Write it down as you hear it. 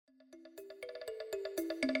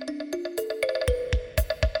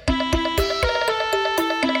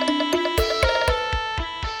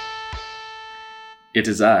It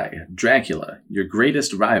is I, Dracula, your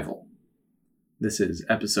greatest rival. This is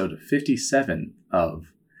episode 57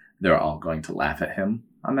 of They're All Going to Laugh at Him.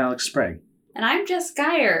 I'm Alex Sprague. And I'm Jess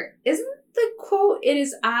Geyer. Isn't the quote, "It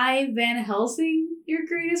is I, Van Helsing, your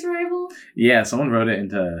greatest rival"? Yeah, someone wrote it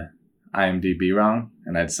into IMDb wrong,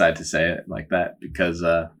 and I decided to say it like that because,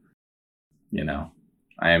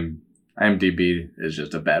 IMDb is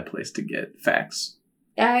just a bad place to get facts.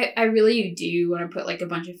 I really do want to put like a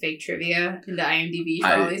bunch of fake trivia into IMDb for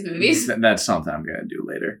all these movies. That's something I'm going to do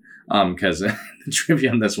later. Because the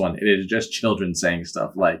trivia on this one, it is just children saying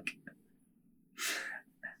stuff like,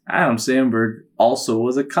 Adam Sandberg also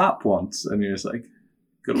was a cop once. And you're just like,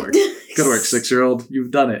 good work. Good work, 6-year-old.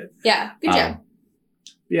 You've done it. Yeah, good job.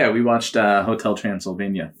 Yeah, we watched Hotel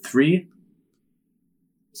Transylvania 3.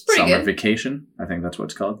 It's pretty Summer good. Vacation. I think that's what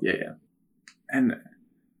it's called. Yeah. And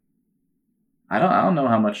I don't know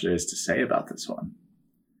how much there is to say about this one.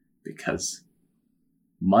 Because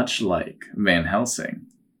much like Van Helsing,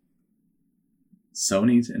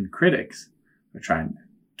 Sony's and critics are trying to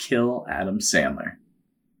kill Adam Sandler.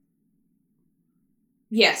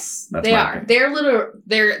 Yes, That's they my are. opinion.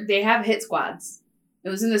 They have hit squads. It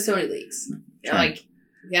was in the Sony leaks. They're like,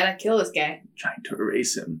 we gotta kill this guy. Trying to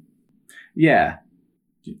erase him. Yeah.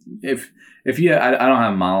 If you, I don't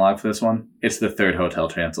have a monologue for this one. It's the third Hotel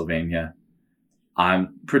Transylvania.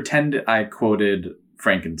 Pretend I quoted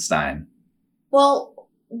Frankenstein. Well,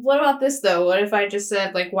 what about this though? What if I just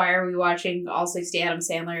said, like, why are we watching all 60 Adam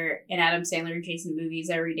Sandler adjacent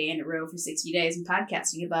movies every day in a row for 60 days and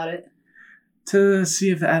podcasting about it? To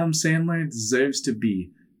see if Adam Sandler deserves to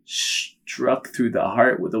be struck through the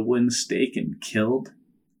heart with a wooden stake and killed.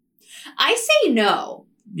 I say no.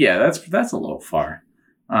 Yeah, that's a little far.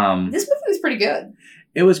 This movie was pretty good.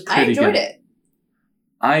 It was pretty good. I enjoyed it.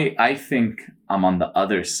 I think I'm on the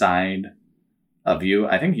other side of you.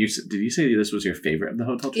 I think did you say this was your favorite of the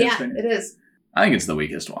Hotel Transylvania? Yeah, it is. I think it's the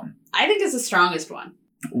weakest one. I think it's the strongest one.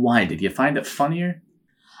 Why? Did you find it funnier?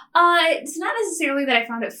 It's not necessarily that I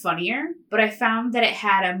found it funnier, but I found that it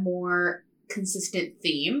had a more consistent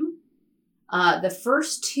theme. The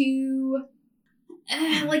first two,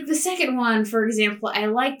 like the second one, for example, I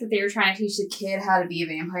liked that they were trying to teach the kid how to be a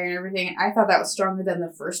vampire and everything. I thought that was stronger than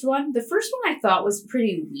the first one. The first one I thought was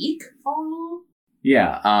pretty weak, all in all.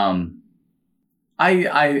 Yeah, I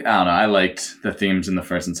don't know. I liked the themes in the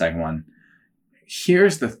first and second one.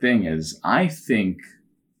 Here's the thing is, I think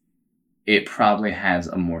it probably has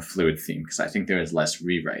a more fluid theme because I think there is less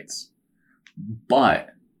rewrites.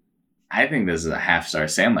 But I think this is a half-star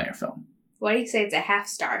Sandler film. Why do you say it's a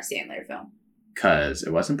half-star Sandler film? Because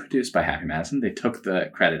it wasn't produced by Happy Madison. They took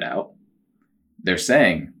the credit out. They're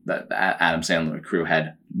saying that the Adam Sandler crew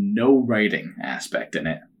had no writing aspect in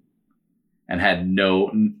it. And had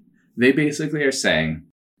no... They basically are saying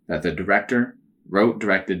that the director wrote,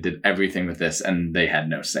 directed, did everything with this, and they had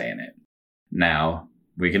no say in it. Now,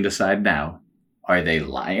 we can decide now, are they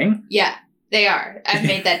lying? Yeah, they are. I've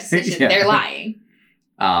made that decision. Yeah. They're lying.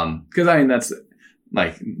 Because, that's...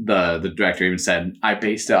 Like, the director even said, I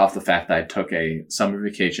based it off the fact that I took a summer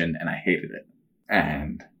vacation and I hated it.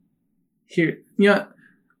 And here,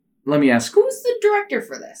 let me ask. Who's the director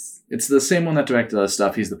for this? It's the same one that directed other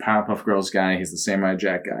stuff. He's the Powerpuff Girls guy. He's the Samurai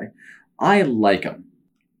Jack guy. I like him.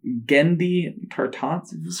 Genndy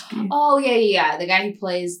Tartakovsky. Oh, yeah. The guy who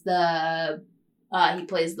plays the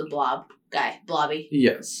blob guy. Blobby.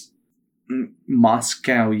 Yes.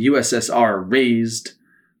 Moscow, USSR raised...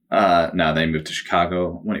 No, they moved to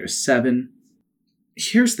Chicago when he was 7.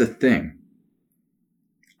 Here's the thing.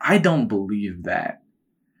 I don't believe that.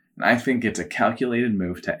 And I think it's a calculated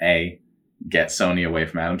move to A, get Sony away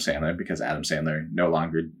from Adam Sandler because Adam Sandler no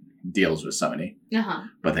longer deals with Sony. Uh-huh.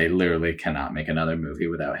 But they literally cannot make another movie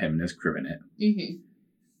without him and his crew in it. Mm-hmm.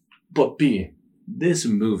 But B, this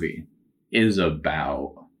movie is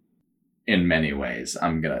about, in many ways,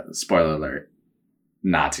 spoiler alert,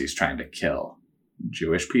 Nazis trying to kill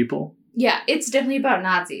Jewish people. Yeah, it's definitely about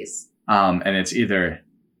Nazis. And it's either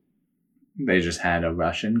they just had a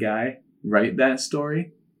Russian guy write that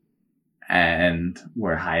story and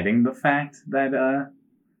were hiding the fact that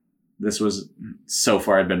this was so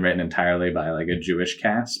far had been written entirely by like a Jewish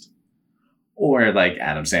cast, or like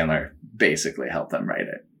Adam Sandler basically helped them write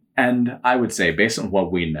it. And I would say, based on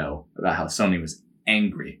what we know about how Sony was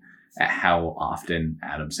angry at how often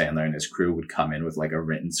Adam Sandler and his crew would come in with like a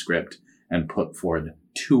written script and put forward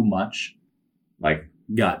too much, like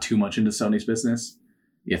got too much into Sony's business,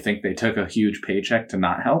 you think they took a huge paycheck to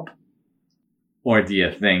not help? Or do you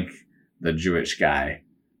think the Jewish guy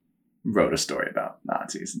wrote a story about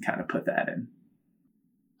Nazis and kind of put that in?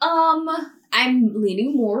 I'm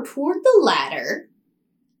leaning more toward the latter.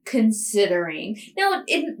 considering. Now,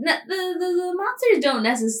 the monsters don't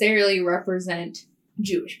necessarily represent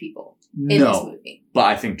Jewish people in this movie. But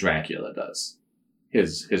I think Dracula does.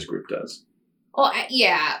 His group does. Oh,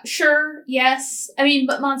 yeah, sure, yes. I mean,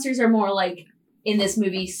 but monsters are more like, in this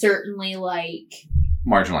movie, certainly like...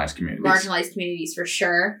 Marginalized communities. Marginalized communities, for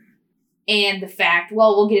sure. And the fact,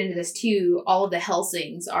 well, we'll get into this too, all of the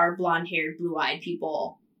Helsings are blonde-haired, blue-eyed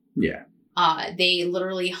people. Yeah. They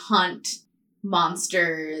literally hunt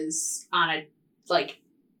monsters on a, like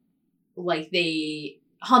they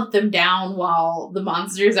hunt them down while the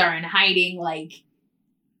monsters are in hiding, like...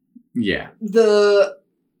 Yeah. The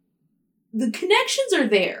connections are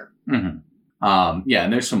there. Mm-hmm. Yeah,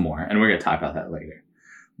 and there's some more, and we're going to talk about that later.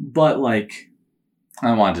 But, like,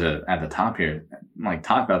 I wanted to, at the top here, like,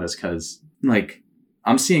 talk about this because, like,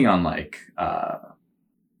 I'm seeing on, like,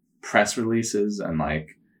 press releases and,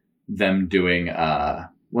 like, them doing,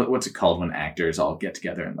 what's it called when actors all get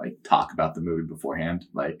together and, like, talk about the movie beforehand?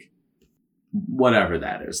 Like, whatever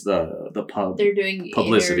that is, the They're doing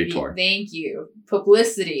publicity tour. Thank you.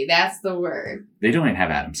 Publicity, that's the word. They don't even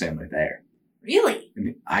have Adam Sandler there. Really?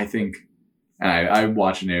 And I think, and I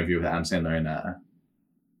watched an interview with Adam Sandler and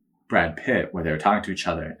Brad Pitt where they were talking to each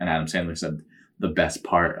other, and Adam Sandler said the best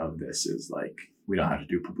part of this is, like, we don't have to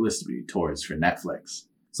do publicity tours for Netflix.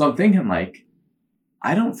 So I'm thinking, like,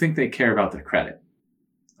 I don't think they care about their credit.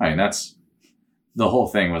 I mean, that's the whole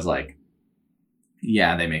thing was like,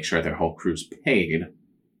 yeah, they make sure their whole crew's paid,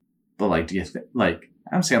 but, like, do you like,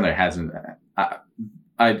 Adam Sandler hasn't. I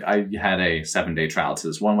had a 7-day trial to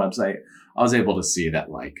this one website. I was able to see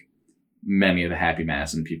that, like, many of the Happy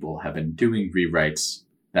Madison people have been doing rewrites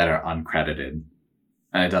that are uncredited,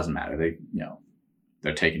 and it doesn't matter. They,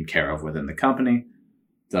 they're taken care of within the company.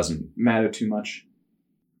 Doesn't matter too much.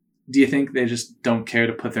 Do you think they just don't care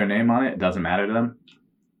to put their name on it? It doesn't matter to them?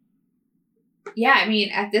 Yeah, I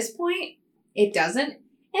mean, at this point, it doesn't.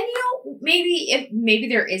 And, maybe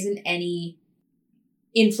there isn't any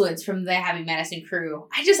influence from the Happy Madison crew.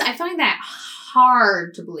 I find that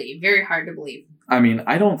hard to believe. Very hard to believe. I mean,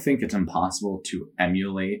 I don't think it's impossible to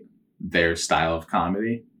emulate their style of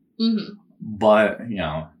comedy. Mm-hmm. But,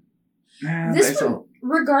 this one,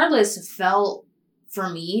 regardless, felt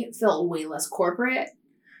way less corporate.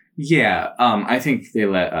 Yeah, I think they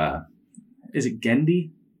let, is it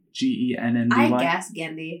Gendy? Gendy? I guess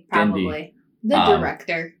Gendy, probably. Gendy. The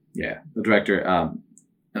director. Yeah, the director.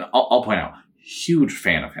 And I'll point out, huge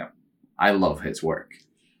fan of him. I love his work.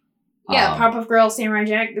 Yeah, Powerpuff Girls, Samurai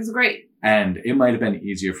Jack is great. And it might have been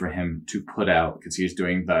easier for him to put out, because he's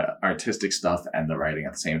doing the artistic stuff and the writing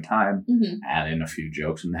at the same time, add in a few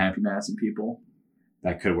jokes from the Happy Madison people.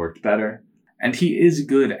 That could have worked better. And he is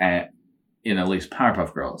good at, in at least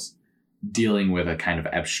Powerpuff Girls, dealing with a kind of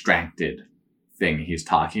abstracted thing he's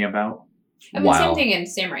talking about. I mean, same thing in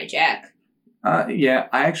Samurai Jack. Yeah,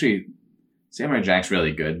 Samurai Jack's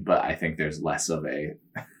really good, but I think there's less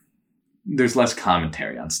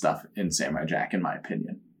commentary on stuff in Samurai Jack, in my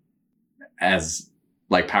opinion. As,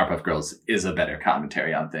 like, Powerpuff Girls is a better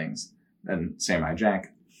commentary on things than Samurai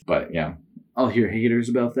Jack. But, yeah, I'll hear haters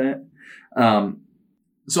about that.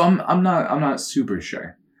 So I'm not super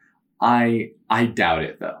sure. I doubt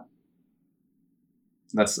it, though.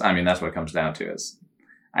 That's what it comes down to, is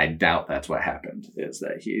I doubt that's what happened, is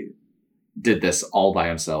that he did this all by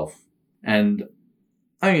himself. And,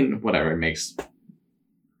 I mean, whatever, it made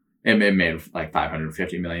like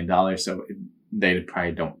 $550 million, so they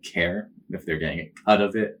probably don't care if they're getting a cut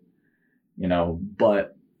of it,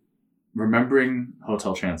 but remembering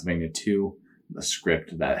Hotel Transylvania 2, the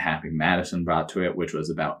script that Happy Madison brought to it, which was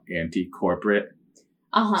about anti-corporate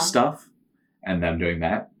stuff, and them doing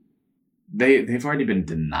that, they've already been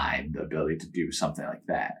denied the ability to do something like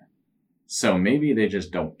that. So maybe they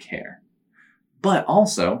just don't care. But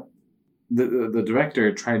also, the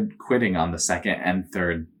director tried quitting on the second and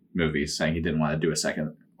third movies, saying he didn't want to do a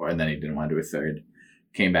second, and then he didn't want to do a third.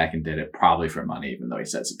 Came back and did it probably for money, even though he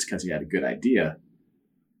says it's because he had a good idea.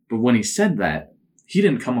 But when he said that, he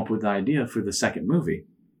didn't come up with the idea for the second movie.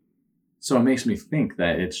 So it makes me think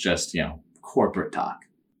that it's just, corporate talk.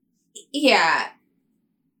 Yeah.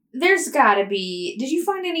 There's gotta be... Did you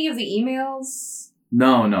find any of the emails?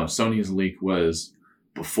 No. Sony's leak was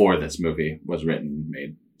before this movie was written and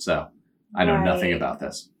made. So I know nothing about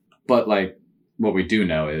this. But, like, what we do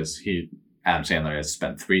know is Adam Sandler has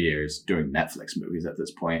spent 3 years doing Netflix movies at this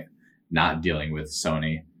point, not dealing with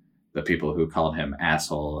Sony, the people who called him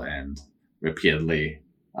asshole and repeatedly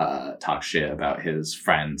talk shit about his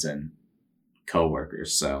friends and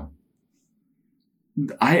co-workers. So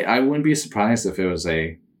I wouldn't be surprised if it was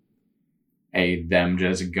a them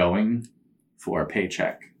just going for a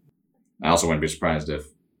paycheck. I also wouldn't be surprised if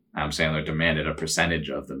Adam Sandler demanded a percentage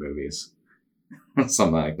of the movies.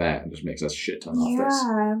 Something like that. It just makes us shit ton off this.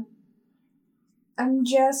 Yeah. I'm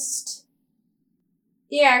just...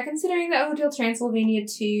 Yeah, considering that Hotel Transylvania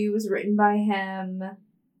 2 was written by him...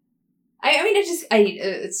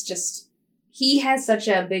 it's just... He has such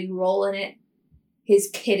a big role in it. His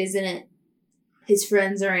kid is in it. His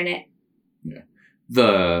friends are in it. Yeah.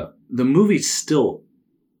 The movie's still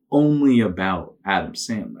only about Adam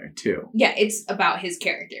Sandler, too. Yeah, it's about his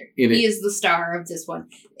character. He is the star of this one.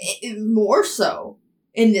 More so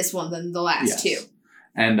in this one than the last two.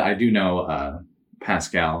 And I do know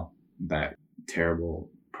Pascal, that terrible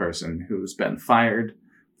person who's been fired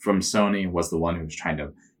from Sony, was the one who was trying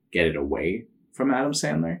to get it away from Adam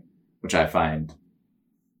Sandler, which I find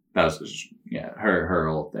that was just, her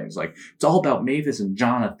whole thing's like, it's all about Mavis and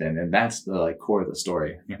Jonathan, and that's the like core of the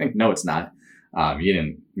story. You're like, no, it's not.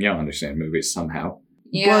 You don't understand movies somehow.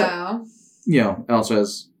 Yeah. But, it also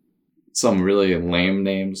has some really lame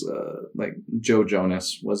names, like Joe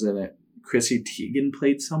Jonas was in it. Chrissy Teigen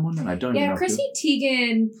played someone, and I don't even know. Yeah, Chrissy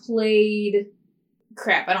Teigen played...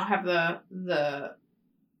 Crap, I don't have the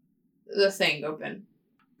thing open.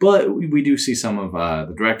 But we do see some of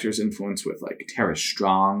the director's influence with, like, Tara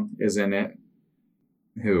Strong is in it,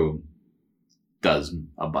 who does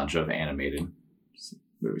a bunch of animated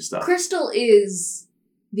movie stuff. Crystal is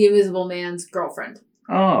the Invisible Man's girlfriend.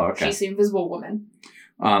 Oh, okay. She's the Invisible Woman.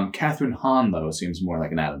 Catherine Hahn, though, seems more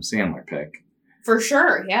like an Adam Sandler pick. For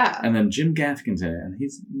sure, yeah. And then Jim Gaffigan's in it, and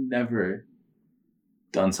he's never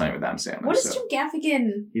done something with Adam Sandler. What is Jim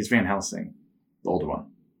Gaffigan? He's Van Helsing, the older one.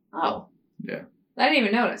 Oh. Yeah. I didn't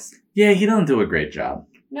even notice. Yeah, he doesn't do a great job.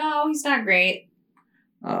 No, he's not great.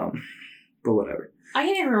 But whatever. I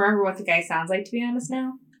can't even remember what the guy sounds like, to be honest,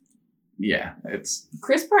 now. Yeah, it's...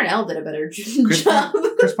 Chris Parnell did a better job.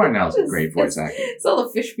 Chris Parnell's a great voice actor. It's all the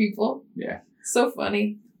fish people. Yeah. So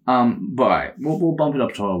funny. But we'll bump it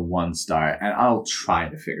up to a 1 star, and I'll try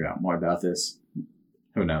to figure out more about this.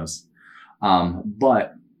 Who knows?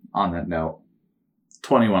 But on that note,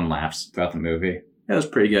 21 laughs throughout the movie. It was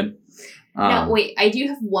pretty good. Now, wait, I do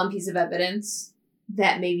have one piece of evidence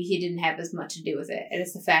that maybe he didn't have as much to do with it, and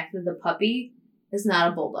it's the fact that the puppy is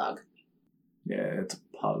not a bulldog. Yeah, it's a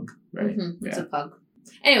pug, right? Mm-hmm, it's a pug.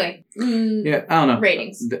 Anyway. Yeah, I don't know.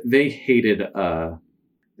 Ratings. They hated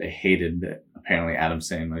apparently Adam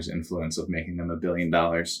Sandler's influence of making them $1 billion.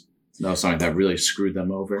 That was something that really screwed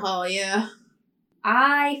them over. Oh, yeah.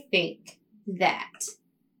 I think that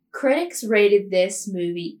critics rated this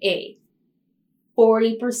movie a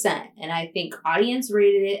 40%, and I think audience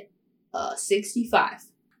rated it 65.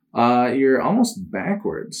 You're almost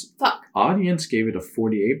backwards. Fuck. Audience gave it a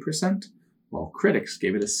 48%, while critics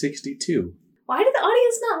gave it a 62%. Why did the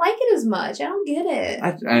audience not like it as much? I don't get it.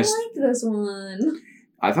 I liked this one.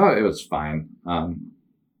 I thought it was fine.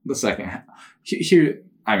 The second... Here,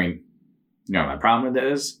 I mean, my problem with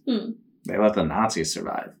it is they let the Nazis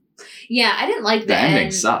survive. Yeah, I didn't like the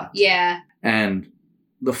ending sucked. Yeah. And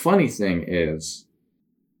the funny thing is,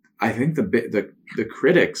 I think the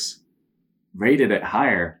critics rated it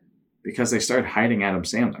higher because they started hiding Adam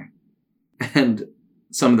Sandler. And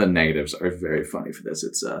some of the negatives are very funny for this.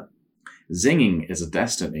 It's zinging is a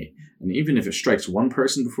destiny, and even if it strikes one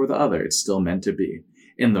person before the other, it's still meant to be.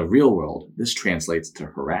 In the real world, this translates to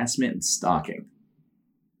harassment and stalking.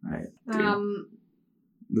 Right?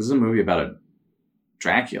 This is a movie about a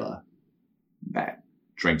Dracula that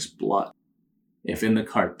drinks blood. If in the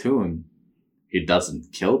cartoon he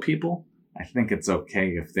doesn't kill people, I think it's okay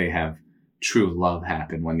if they have true love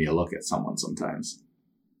happen when you look at someone sometimes.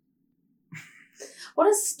 What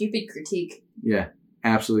a stupid critique. Yeah,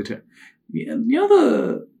 absolutely. You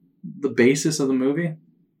know the basis of the movie?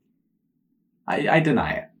 I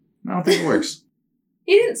deny it. I don't think it works.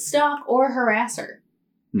 He didn't stalk or harass her.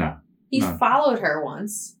 No. He followed her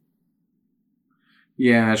once.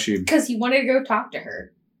 Yeah, because he wanted to go talk to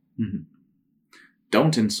her. Mm-hmm.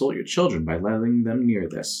 Don't insult your children by letting them near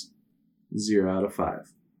this. 0 out of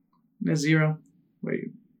 5. A 0?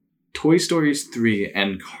 Wait. Toy Story 3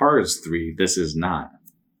 and Cars 3, this is not.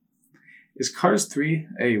 Is Cars 3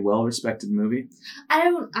 a well-respected movie?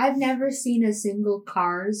 I've never seen a single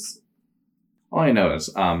Cars. All I know is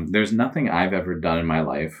there's nothing I've ever done in my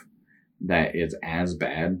life that is as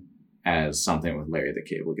bad as something with Larry the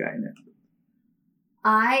Cable Guy in it.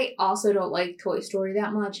 I also don't like Toy Story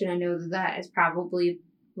that much, and I know that is probably,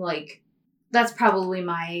 that's probably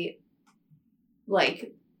my,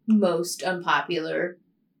 most unpopular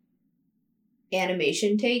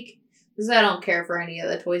animation take, because I don't care for any of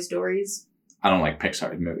the Toy Stories. I don't like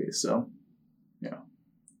Pixar movies, so,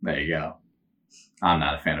 there you go. I'm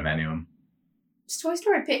not a fan of any of them. Is Toy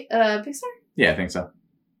Story Pixar? Yeah, I think so.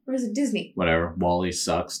 Or is it Disney? Whatever. WALL-E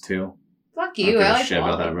sucks too. Fuck you. I like shit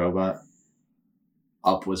about that WALL-E. robot.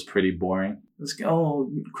 Up was pretty boring. Let's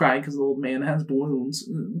go cry because the old man has balloons.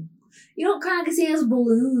 You don't cry because he has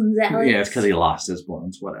balloons, Alex. Yeah, it's because he lost his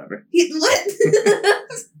balloons. Whatever. What?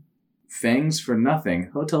 Fangs for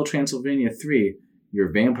Nothing. Hotel Transylvania 3.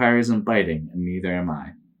 Your vampire isn't biting, and neither am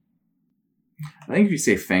I. I think if you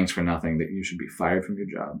say fangs for nothing, that you should be fired from your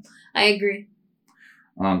job. I agree.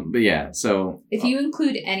 But yeah, so... If you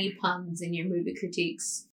include any puns in your movie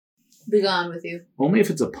critiques, be gone with you. Only if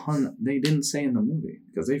it's a pun they didn't say in the movie,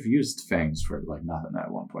 because they've used fangs for like nothing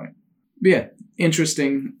at one point. But yeah,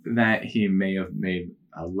 interesting that he may have made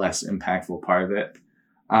a less impactful part of it.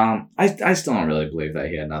 I still don't really believe that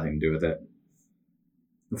he had nothing to do with it.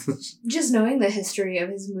 Just knowing the history of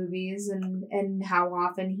his movies and how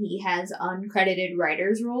often he has uncredited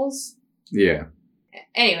writers' roles. Yeah.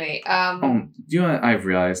 Anyway, do you know what I've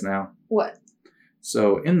realized now? What?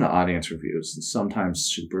 So in the audience reviews, sometimes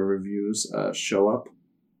super reviews show up.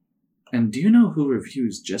 And do you know who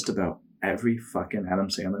reviews just about every fucking Adam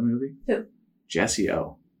Sandler movie? Who? Jesse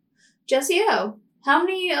O. Jesse O. How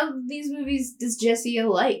many of these movies does Jesse O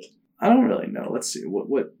like? I don't really know. Let's see.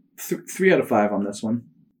 What 3 out of 5 on this one.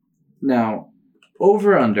 Now,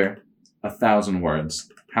 over under 1,000 words.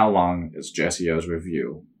 How long is Jesse O's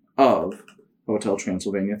review of Hotel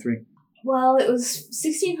Transylvania 3? Well, it was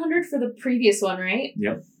 1,600 for the previous one, right?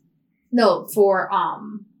 Yep. No, for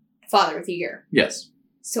Father of the Year. Yes.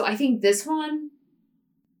 So I think this one,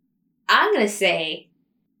 I'm gonna say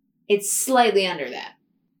it's slightly under that.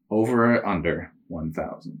 Over or under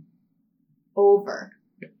 1,000? Over.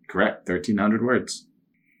 Correct. 1,300 words.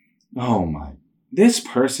 Oh my. This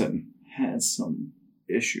person has some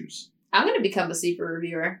issues. I'm gonna become a super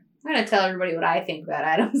reviewer. I'm gonna tell everybody what I think about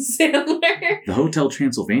Adam Sandler. The Hotel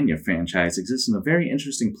Transylvania franchise exists in a very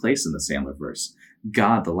interesting place in the Sandlerverse.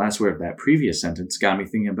 God, the last word of that previous sentence got me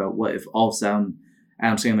thinking about what if all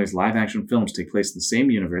Adam Sandler's live-action films take place in the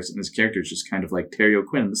same universe and his character is just kind of like Terry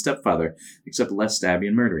O'Quinn in The Stepfather, except less stabby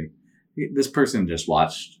and murdery. This person just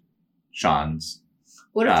watched Sean's...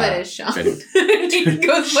 What if that is Sean? He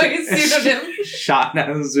goes by a pseudonym. Sean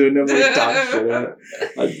has a pseudonym. Like, talk shit at.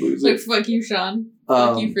 I'd lose like, it. fuck you, Sean.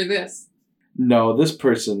 Fuck you for this. No, this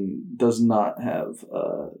person does not have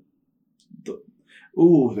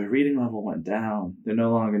their reading level went down. They're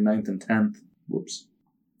no longer 9th and 10th. Whoops.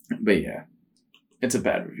 But yeah, it's a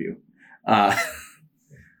bad review. I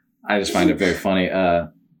just find it very funny.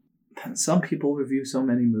 Some people review so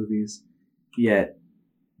many movies, yet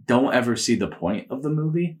don't ever see the point of the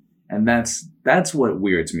movie, and that's what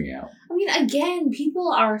weirds me out. I mean, again,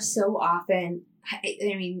 people are so often... I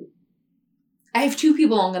mean, I have 2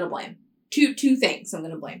 people I'm going to blame. Two things I'm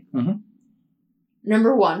going to blame. Mm-hmm.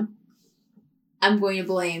 Number 1, I'm going to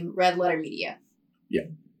blame Red Letter Media. Yeah.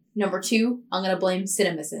 Number 2, I'm going to blame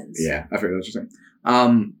CinemaSins. Yeah, I forgot what you're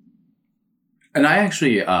saying. And I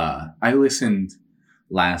actually, I listened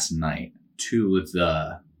last night to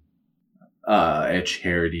a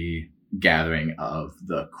charity gathering of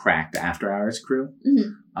the Cracked After Hours crew,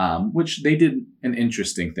 which they did an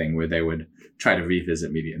interesting thing where they would try to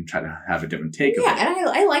revisit media and try to have a different take of it. Yeah, and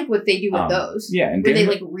I like what they do with those. Yeah, and where they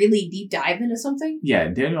like really deep dive into something. Yeah,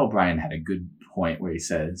 Daniel O'Brien had a good point where he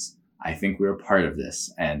says, I think we're a part of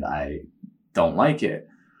this and I don't like it,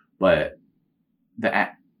 but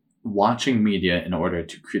watching media in order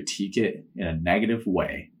to critique it in a negative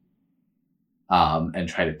way and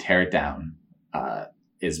try to tear it down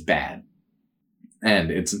is bad.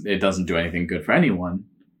 And it doesn't do anything good for anyone.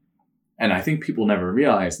 And I think people never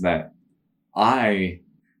realize that I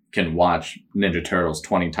can watch Ninja Turtles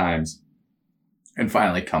 20 times and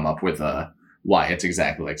finally come up with why it's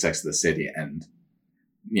exactly like Sex and the City and,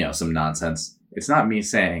 some nonsense. It's not me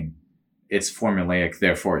saying it's formulaic,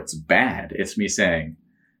 therefore it's bad. It's me saying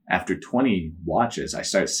after 20 watches, I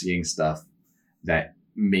start seeing stuff that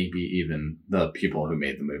maybe even the people who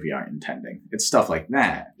made the movie aren't intending. It's stuff like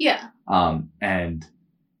that. Yeah. And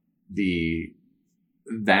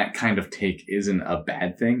that kind of take isn't a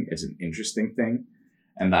bad thing. It's an interesting thing.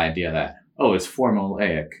 And the idea that, it's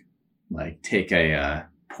formulaic, like take a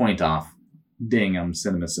point off. Ding, I'm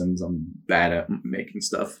CinemaSins. I'm bad at making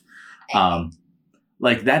stuff.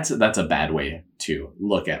 Like that's a bad way to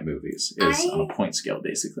look at movies is on a point scale,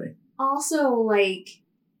 basically. Also, like,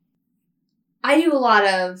 I do a lot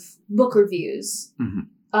of book reviews.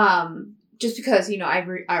 Mm-hmm. Just because, I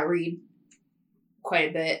read quite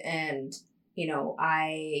a bit and,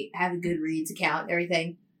 I have a Goodreads account and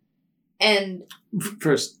everything. And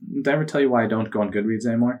first, did I ever tell you why I don't go on Goodreads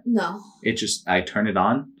anymore? No. I turn it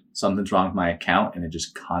on, something's wrong with my account, and it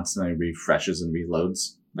just constantly refreshes and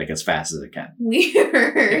reloads. like as fast as it can.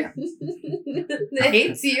 Weird. It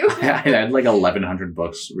hates you. I had like 1,100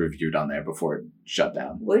 books reviewed on there before it shut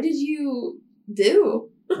down. What did you do?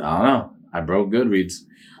 I don't know. I broke Goodreads.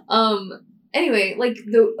 Anyway, like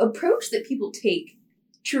the approach that people take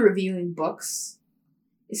to reviewing books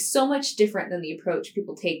is so much different than the approach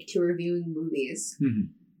people take to reviewing movies. Mm-hmm.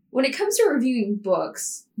 When it comes to reviewing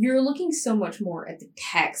books, you're looking so much more at the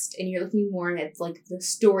text, and you're looking more at like the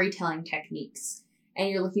storytelling techniques, and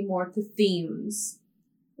you're looking more at the themes.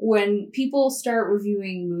 When people start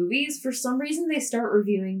reviewing movies, for some reason they start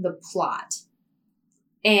reviewing the plot.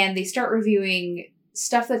 And they start reviewing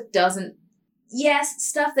stuff that doesn't... Yes,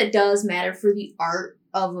 stuff that does matter for the art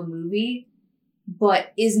of a movie,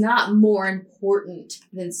 but is not more important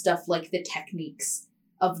than stuff like the techniques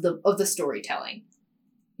of the storytelling.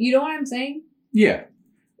 You know what I'm saying? Yeah.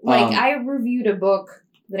 Like, I reviewed a book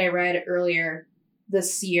that I read earlier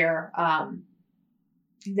this year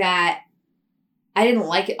that I didn't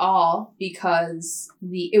like at all because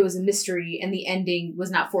it was a mystery and the ending was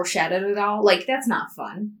not foreshadowed at all. Like, that's not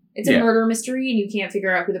fun. It's a murder mystery and you can't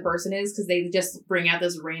figure out who the person is because they just bring out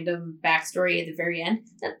this random backstory at the very end.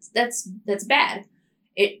 That's bad.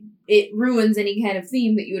 It ruins any kind of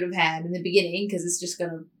theme that you would have had in the beginning because it's just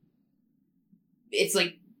gonna... It's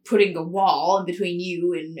like putting a wall in between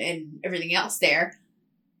you and everything else there.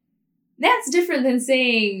 That's different than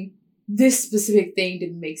saying this specific thing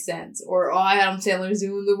didn't make sense, or Adam Sandler's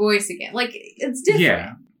doing the voice again. Like, it's different.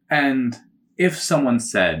 Yeah, and if someone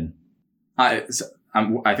said, I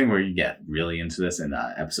think we're gonna get really into this in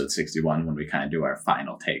episode 61 when we kind of do our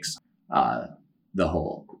final takes, the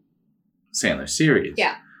whole Sandler series.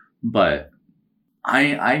 Yeah, but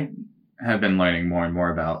I have been learning more and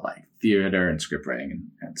more about like theater and script writing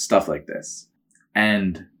and stuff like this,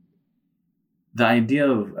 and the idea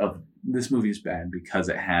of this movie's bad because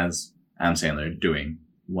it has Adam Sandler doing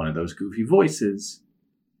one of those goofy voices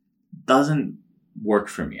doesn't work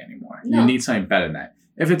for me anymore. No. You need something better than that.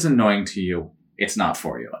 If it's annoying to you, it's not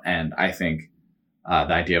for you. And I think the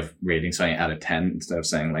idea of rating something out of 10 instead of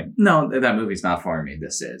saying like, no, that movie's not for me,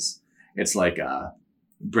 this is. It's like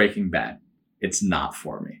Breaking Bad. It's not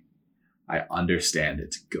for me. I understand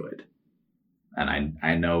it's good. And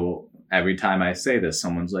I know every time I say this,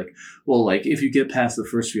 someone's like, well, like, if you get past the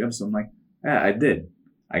first few episodes, I'm like, yeah, I did.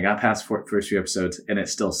 I got past the first few episodes, and it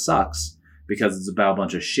still sucks because it's about a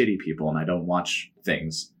bunch of shitty people, and I don't watch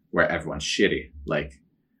things where everyone's shitty. Like,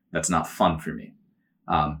 that's not fun for me.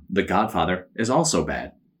 The Godfather is also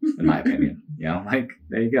bad, in my opinion. You know, like,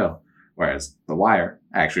 there you go. Whereas The Wire,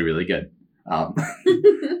 actually really good.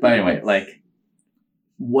 But anyway, like,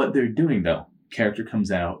 what they're doing, though, character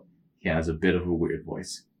comes out, he has a bit of a weird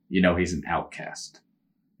voice. You know he's an outcast.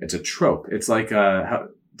 It's a trope. It's like,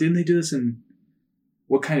 didn't they do this in...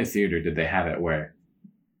 What kind of theater did they have it where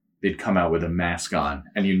they'd come out with a mask on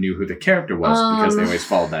and you knew who the character was because they always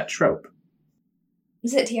followed that trope?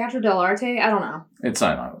 Is it Teatro dell'Arte? I don't know. It's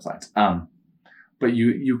not along those lines. But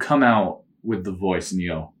you come out with the voice and you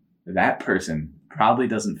go, that person probably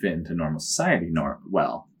doesn't fit into normal society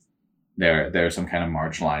well. They're some kind of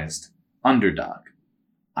marginalized underdog.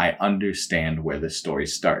 I understand where the story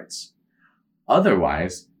starts.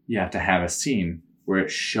 Otherwise, you have to have a scene where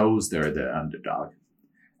it shows they're the underdog.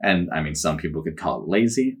 And, I mean, some people could call it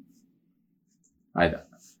lazy.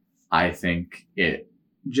 I think it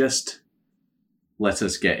just lets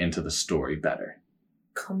us get into the story better.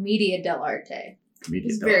 Commedia dell'arte.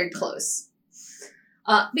 It's very close.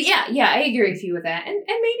 But yeah, I agree with you with that. And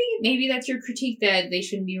maybe that's your critique, that they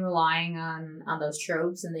shouldn't be relying on those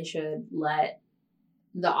tropes and they should let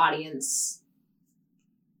the audience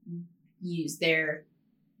use their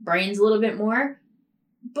brains a little bit more.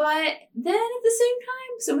 But then at the same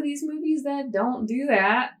time, some of these movies that don't do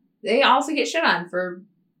that, they also get shit on for...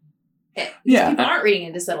 people aren't reading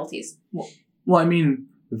into subtleties. Well, I mean,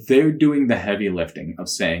 they're doing the heavy lifting of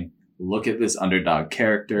saying, look at this underdog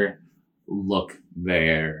character, look,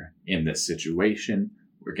 they're in this situation,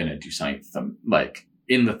 we're going to do something, like,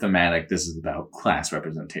 in the thematic, this is about class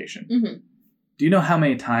representation. Mm-hmm. Do you know how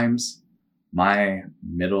many times my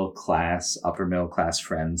middle class, upper middle class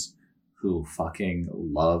friends who fucking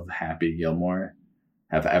love Happy Gilmore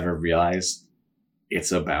have ever realized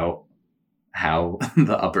it's about how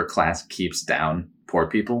the upper class keeps down poor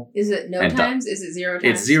people? Is it times? Is it 0 times?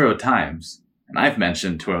 It's 0 times. And I've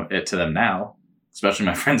mentioned it to them now, especially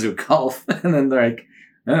my friends who golf. And then they're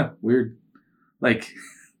like, weird. Like,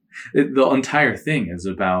 the entire thing is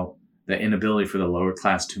about the inability for the lower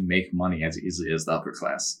class to make money as easily as the upper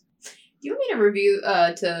class. Do you want me to review,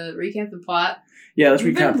 to recap the plot? Yeah, let's recap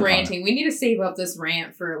the plot. We've been ranting. Plot. We need to save up this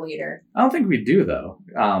rant for later. I don't think we do, though.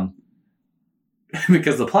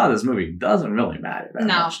 because the plot of this movie doesn't really matter that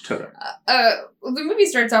much to them. The movie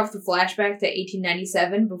starts off with a flashback to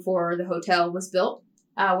 1897 before the hotel was built,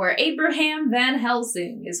 where Abraham Van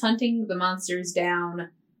Helsing is hunting the monsters down.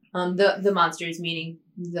 The monsters, meaning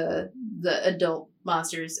the adult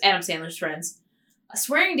monsters, Adam Sandler's friends,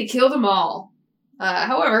 swearing to kill them all.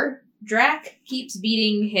 However, Drac keeps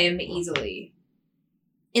beating him easily.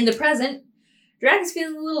 In the present, Drac is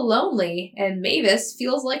feeling a little lonely, and Mavis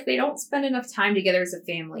feels like they don't spend enough time together as a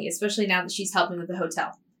family, especially now that she's helping with the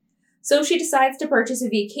hotel. So she decides to purchase a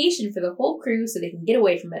vacation for the whole crew so they can get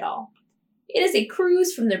away from it all. It is a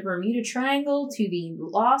cruise from the Bermuda Triangle to the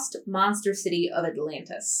lost monster city of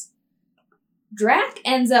Atlantis. Drac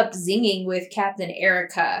ends up zinging with Captain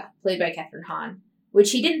Erica, played by Catherine Hahn,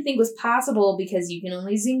 which he didn't think was possible because you can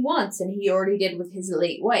only zing once, and he already did with his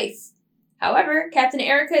late wife. However, Captain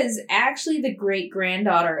Erica is actually the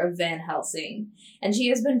great-granddaughter of Van Helsing, and she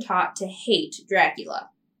has been taught to hate Dracula.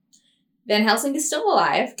 Van Helsing is still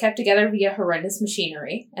alive, kept together via horrendous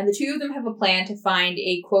machinery, and the two of them have a plan to find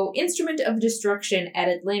a, quote, instrument of destruction at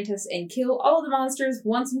Atlantis and kill all of the monsters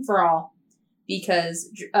once and for all, because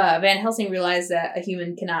Van Helsing realized that a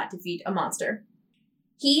human cannot defeat a monster.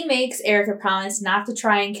 He makes Erica promise not to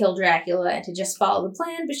try and kill Dracula and to just follow the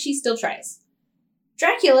plan, but she still tries.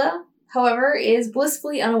 Dracula, however, is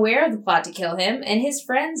blissfully unaware of the plot to kill him, and his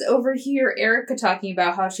friends overhear Erica talking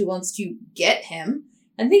about how she wants to get him,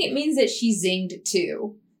 and think it means that she zinged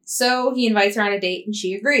too. So he invites her on a date, and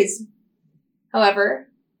she agrees.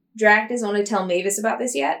 However, Drac doesn't want to tell Mavis about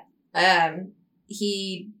this yet.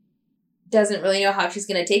 He doesn't really know how she's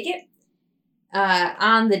going to take it.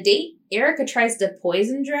 On the date, Erica tries to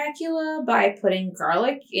poison Dracula by putting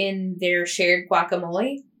garlic in their shared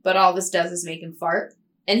guacamole, but all this does is make him fart.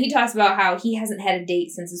 And he talks about how he hasn't had a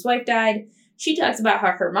date since his wife died. She talks about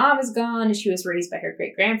how her mom is gone and she was raised by her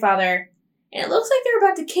great-grandfather. And it looks like they're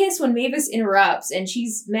about to kiss when Mavis interrupts, and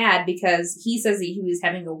she's mad because he says that he was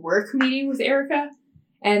having a work meeting with Erica,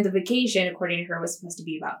 and the vacation, according to her, was supposed to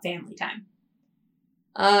be about family time.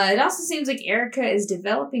 It also seems like Erica is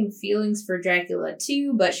developing feelings for Dracula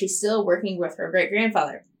too, but she's still working with her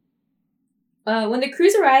great-grandfather. When the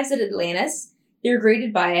cruise arrives at Atlantis, they're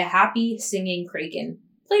greeted by a happy, singing Kraken,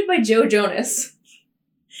 played by Joe Jonas.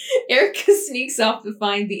 Erica sneaks off to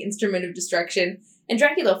find the instrument of destruction, and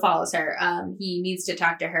Dracula follows her. He needs to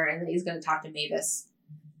talk to her, and then he's going to talk to Mavis.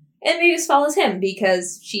 And Mavis follows him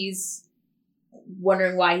because she's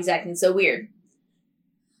wondering why he's acting so weird.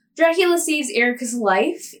 Dracula saves Erica's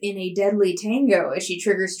life in a deadly tango as she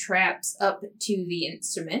triggers traps up to the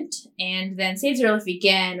instrument, and then saves her life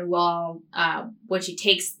again when she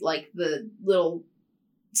takes, like, the little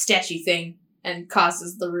statue thing and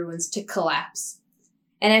causes the ruins to collapse.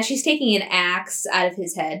 And as she's taking an axe out of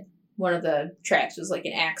his head, one of the traps was like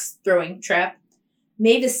an axe throwing trap,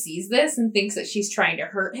 Mavis sees this and thinks that she's trying to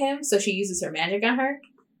hurt him, so she uses her magic on her.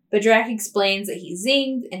 But Drac explains that he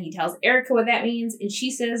zinged, and he tells Erica what that means, and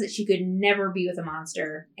she says that she could never be with a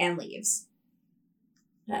monster, and leaves.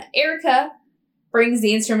 Erica brings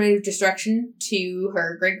the instrument of destruction to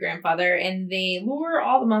her great-grandfather, and they lure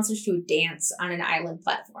all the monsters to a dance on an island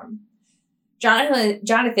platform.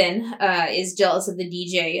 Jonathan is jealous of the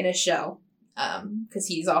DJ in a show, because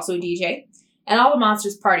he's also a DJ. And all the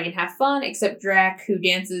monsters party and have fun, except Drac, who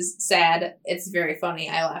dances sad. It's very funny.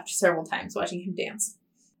 I laughed several times watching him dance.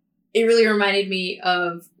 It really reminded me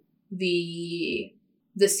of the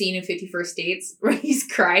scene in 50 First Dates where he's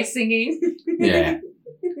cry singing. Yeah.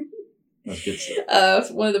 That's good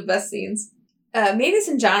stuff. One of the best scenes. Mavis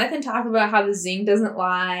and Jonathan talk about how the zing doesn't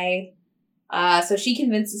lie. So she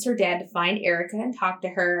convinces her dad to find Erica and talk to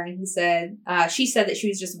her. And she said that she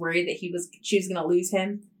was just worried that she was going to lose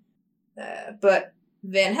him. But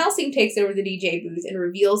Van Helsing takes over the DJ booth and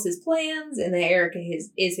reveals his plans, and that Erica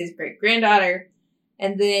is his great-granddaughter.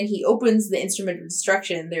 And then he opens the instrument of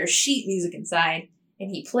destruction. There's sheet music inside, and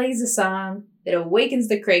he plays a song that awakens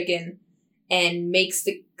the Kraken and makes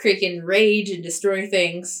the Kraken rage and destroy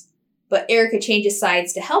things. But Erica changes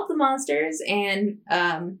sides to help the monsters, and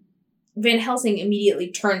Van Helsing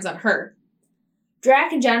immediately turns on her.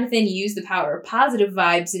 Drac and Jonathan use the power of positive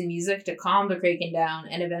vibes in music to calm the Kraken down,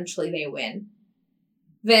 and eventually they win.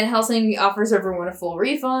 Van Helsing offers everyone a full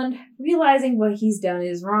refund, realizing what he's done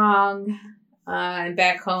is wrong. And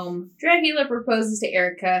back home, Dracula proposes to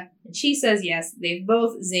Erica, and she says yes. They've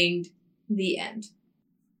both zinged. The end.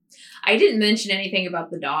 I didn't mention anything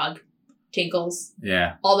about the dog, Tinkles.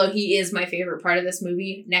 Yeah. Although he is my favorite part of this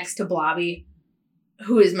movie, next to Blobby,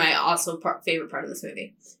 who is my also favorite part of this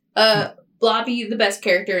movie. Blobby, the best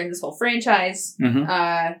character in this whole franchise.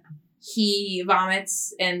 Mm-hmm. he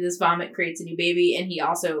vomits, and this vomit creates a new baby, and he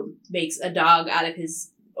also makes a dog out of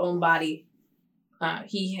his own body.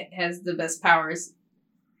 He has the best powers.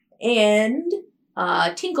 And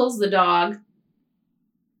Tinkles, the dog,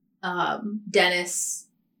 Dennis,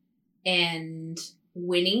 and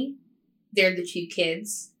Winnie, they're the 2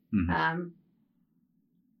 kids. Mm-hmm.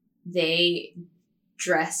 They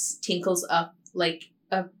dress Tinkles up like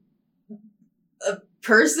a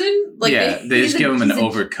person. Like they just give him an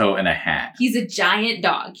overcoat and a hat. He's a giant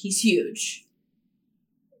dog. He's huge.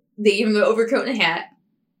 They give him an overcoat and a hat,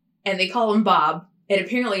 and they call him Bob. And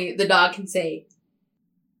apparently the dog can say,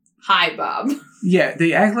 "Hi, Bob." Yeah,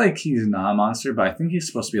 they act like he's not a monster, but I think he's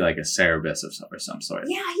supposed to be like a Cerberus of some sort.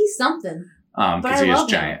 Yeah, he's something. Because he is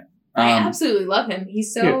giant. I absolutely love him.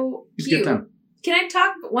 He's so cute. Can I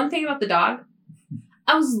talk one thing about the dog?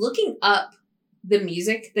 I was looking up the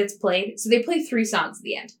music that's played. So they play 3 songs at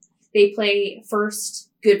the end. They play first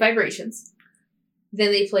Good Vibrations.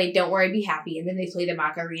 Then they play Don't Worry, Be Happy. And then they play the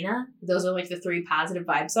Macarena. Those are like the 3 positive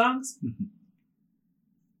vibe songs. Mm-hmm.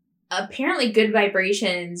 Apparently Good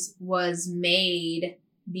Vibrations was made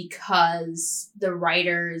because the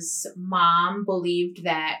writer's mom believed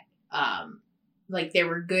that like there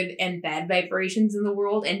were good and bad vibrations in the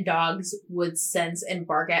world, and dogs would sense and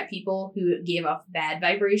bark at people who gave off bad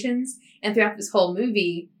vibrations. And throughout this whole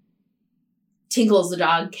movie, Tinkles the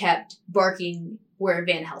dog kept barking where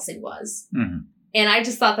Van Helsing was. Mm-hmm. And I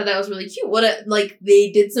just thought that was really cute.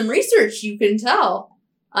 They did some research, you can tell.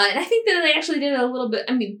 And I think that they actually did a little bit,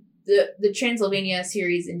 the Transylvania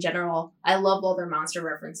series in general, I love all their monster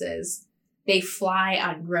references. They fly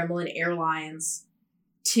on Gremlin Airlines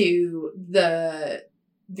to the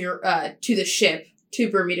ship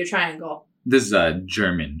to Bermuda Triangle. This is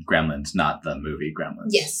German Gremlins, not the movie Gremlins.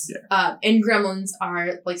 Yes. Yeah. And Gremlins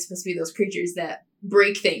are like supposed to be those creatures that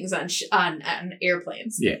break things on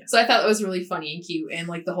airplanes. Yeah. So I thought that was really funny and cute, and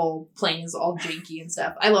like the whole plane is all janky and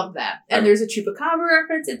stuff. I love that. And there's a Chupacabra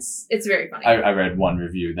reference. It's very funny. I read one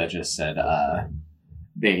review that just said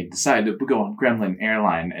they decided to go on Gremlin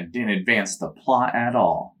Airline and didn't advance the plot at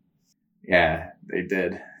all. Yeah, they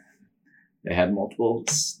did. They had multiple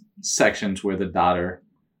sections where the daughter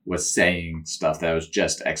was saying stuff that was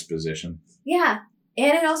just exposition. Yeah.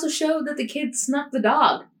 And it also showed that the kid snuck the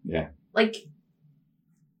dog. Yeah.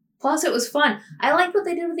 Plus it was fun. I like what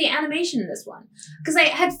they did with the animation in this one. Because I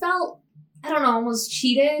had felt, almost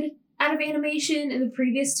cheated out of animation in the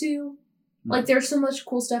previous 2. Like, there's so much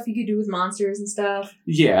cool stuff you could do with monsters and stuff.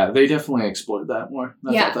 Yeah, they definitely explored that more.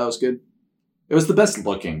 I thought that was good. It was the best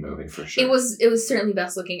looking movie for sure. It was certainly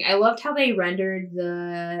best looking. I loved how they rendered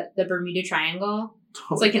the Bermuda Triangle. Totally.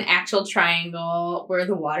 It's like an actual triangle where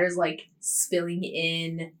the water's like spilling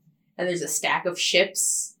in, and there's a stack of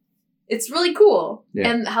ships. It's really cool. Yeah.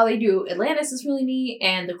 And how they do Atlantis is really neat,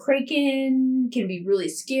 and the Kraken can be really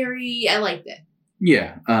scary. I liked it.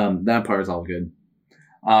 Yeah, that part is all good.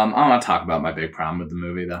 I want to talk about my big problem with the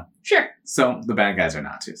movie, though. Sure. So, the bad guys are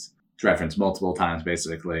Nazis. It's referenced multiple times,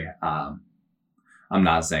 basically. I'm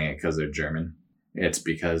not saying it because they're German. It's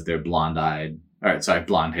because they're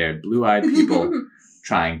blonde-haired, blue-eyed people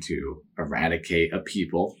trying to eradicate a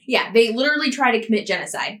people. Yeah, they literally try to commit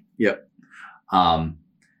genocide. Yep.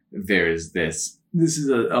 There's this is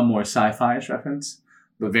a more sci-fi-ish reference,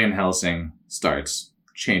 but Van Helsing starts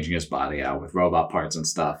changing his body out with robot parts and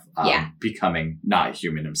stuff, becoming not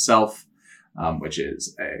human himself, which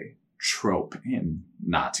is a trope in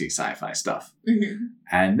Nazi sci-fi stuff. Mm-hmm.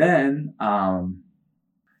 And then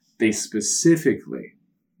they specifically,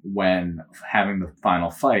 when having the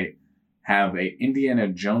final fight, have a Indiana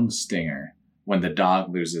Jones stinger when the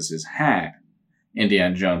dog loses his hat.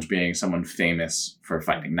 Indiana Jones being someone famous for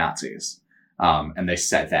fighting Nazis. And they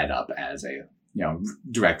set that up as a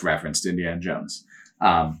direct reference to Indiana Jones.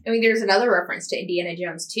 There's another reference to Indiana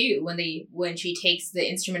Jones too, when she takes the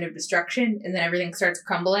instrument of destruction and then everything starts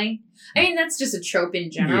crumbling. That's just a trope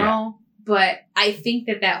in general, but I think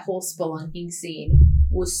that whole spelunking scene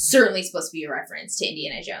was certainly supposed to be a reference to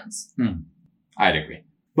Indiana Jones. I'd agree.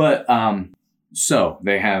 But, so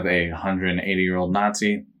they have a 180-year-old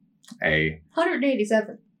Nazi,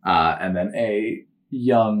 187. And then a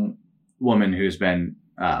young woman who's been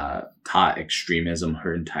taught extremism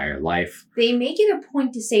her entire life. They make it a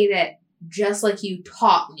point to say that just like you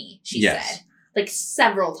taught me, she said. Like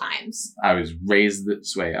several times. I was raised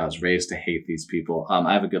this way. I was raised to hate these people.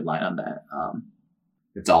 I have a good line on that.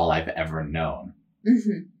 It's all I've ever known.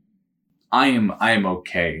 Mm-hmm. I am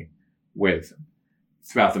okay with,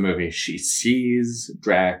 throughout the movie, she sees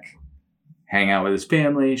Drac hang out with his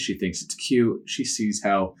family. She thinks it's cute. She sees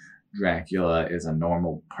how Dracula is a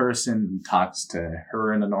normal person who talks to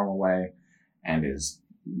her in a normal way and is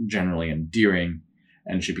generally endearing,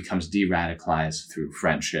 and she becomes de-radicalized through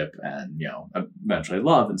friendship and, eventually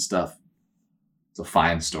love and stuff. It's a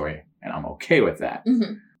fine story, and I'm okay with that.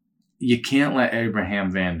 Mm-hmm. You can't let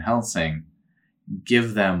Abraham Van Helsing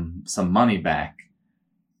give them some money back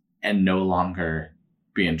and no longer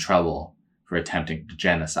be in trouble for attempting to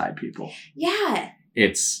genocide people. Yeah.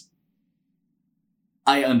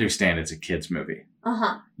 I understand it's a kid's movie.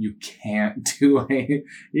 Uh-huh. You can't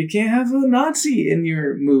have a Nazi in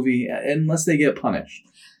your movie unless they get punished.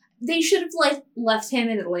 They should have left him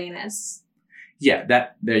in Atlantis. Yeah,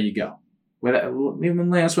 there you go. Leave him in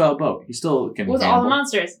Atlantis without a boat. He still can with all the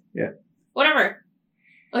monsters. Yeah. Whatever.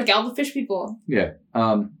 Like all the fish people. Yeah.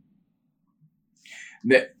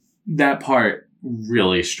 That part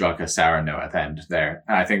really struck a sour note at the end there.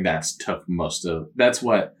 And I think that's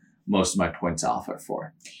what most of my points off are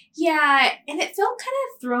for. Yeah, and it felt kind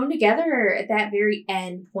of thrown together at that very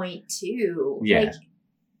end point too. Yeah.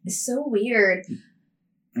 It's so weird.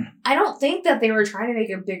 I don't think that they were trying to make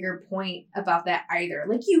a bigger point about that either.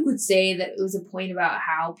 Like, you could say that it was a point about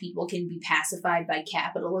how people can be pacified by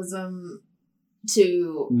capitalism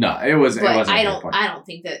to... No, it wasn't. But it wasn't I don't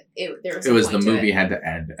think that there was. It was the movie had to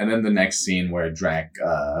end, and then the next scene where Drac,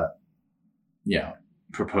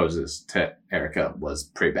 proposes to Erica was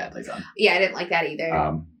pretty badly done. Yeah, I didn't like that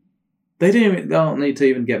either. They don't need to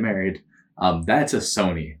even get married. That's a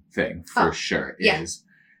Sony thing for sure. Yeah. Is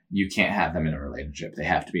you can't have them in a relationship. They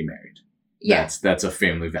have to be married. Yeah. That's a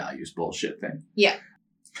family values bullshit thing. Yeah.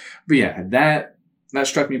 But yeah, that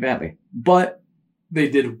struck me badly. But they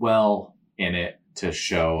did well in it to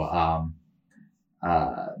show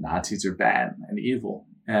Nazis are bad and evil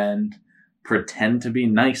and pretend to be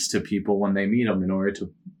nice to people when they meet them in order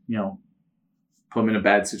to, put them in a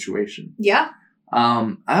bad situation. Yeah.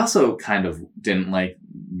 I also kind of didn't like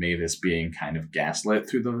Mavis being kind of gaslit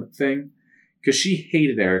through the thing. Because she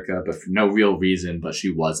hated Erica, but for no real reason, but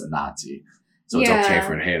she was a Nazi. So it's okay for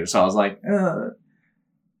her to hate her. So I was like, They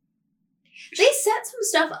set some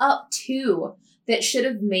stuff up, too, that should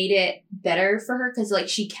have made it better for her. Because,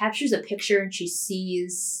 she captures a picture and she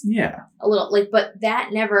sees a little, but that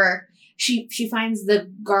never... She finds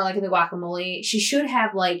the garlic and the guacamole. She should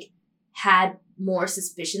have, had more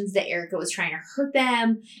suspicions that Erica was trying to hurt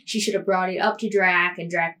them. She should have brought it up to Drac,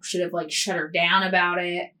 and Drac should have, shut her down about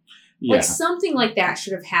it. Yeah. Something like that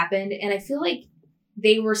should have happened, and I feel like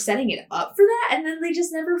they were setting it up for that, and then they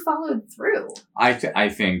just never followed through. I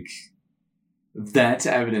think that's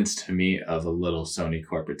evidence to me of a little Sony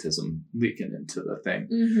corporatism leaking into the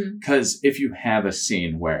thing. Because if you have a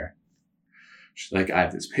scene where she's like, I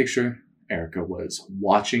have this picture, Erica was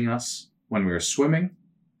watching us when we were swimming,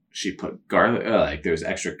 she put garlic, there's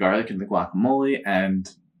extra garlic in the guacamole, and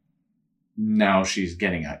now she's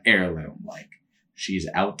getting an heirloom, she's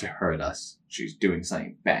out to hurt us. She's doing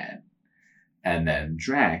something bad. And then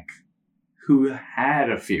Drac, who had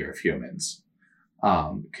a fear of humans,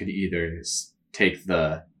 could either take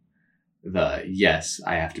the yes,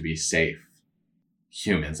 I have to be safe,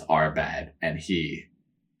 humans are bad, and he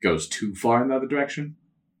goes too far in the other direction,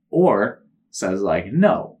 or says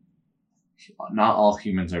no, not all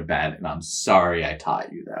humans are bad, and I'm sorry I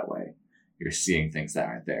taught you that way. You're seeing things that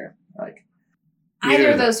aren't there.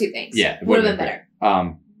 Either of those two things. Yeah. Would have been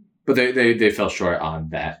better. But they fell short on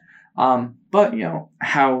that. But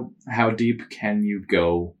how deep can you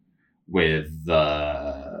go with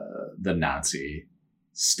the Nazi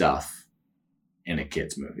stuff in a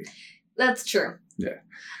kid's movie? That's true. Yeah.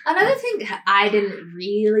 Another thing I didn't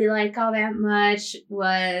really like all that much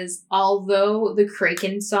was, although the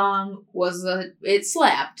Kraken song it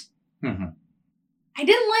slapped. Mm-hmm. I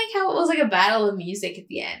didn't like how it was a battle of music at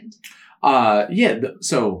the end.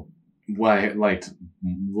 So what I liked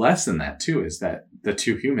less than that too is that the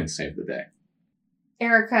two humans saved the day.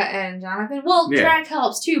 Erica and Jonathan. Well, Drac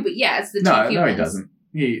helps too, but it's the two humans. No, he doesn't.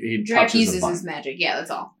 He Drac uses his magic. Yeah,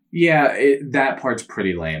 that's all. Yeah, that part's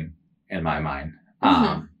pretty lame in my mind.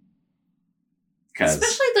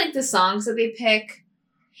 Especially the songs that they pick.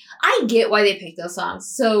 I get why they picked those songs.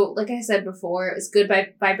 So, like I said before, it was Good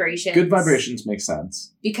Vibrations. Good Vibrations makes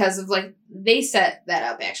sense. Because of, they set that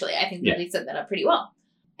up, actually. I think that they set that up pretty well.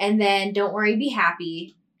 And then Don't Worry, Be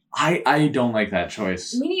Happy. I don't like that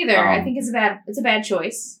choice. Me neither. I think it's a bad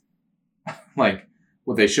choice.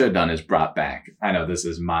 What they should have done is brought back, I know this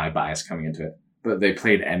is my bias coming into it, but they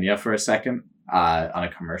played Enya for a second on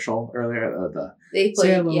a commercial earlier. They played,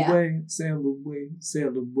 Sail away, sail away,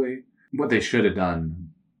 sail away. What they should have done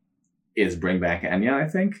is bring back Enya, I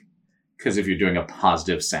think. Because if you're doing a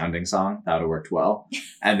positive sounding song, that would have worked well.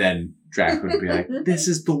 And then Drac would be like, this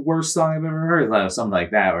is the worst song I've ever heard. Something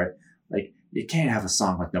like that. Or you can't have a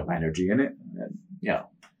song with no energy in it. And,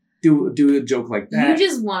 do a joke like that. You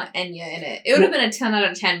just want Enya in it. It would have been a 10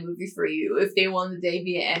 out of 10 movie for you if they won the day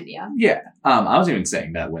via Enya. Yeah. I was even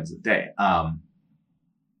saying that wins the day. And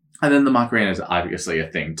then the Macarena is obviously a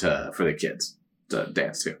thing for the kids to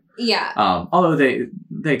dance to. Yeah. Although they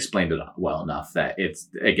explained it well enough that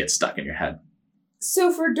it gets stuck in your head.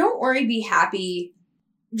 So for Don't Worry, Be Happy,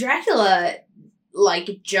 Dracula,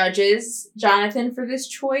 judges Jonathan for this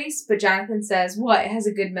choice, but Jonathan says, what, it has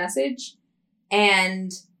a good message?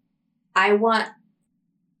 And I want,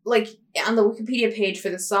 on the Wikipedia page for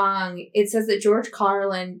the song, it says that George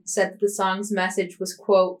Carlin said that the song's message was,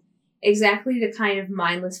 quote, exactly the kind of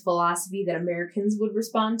mindless philosophy that Americans would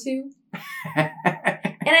respond to.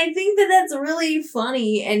 And I think that that's really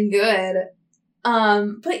funny and good.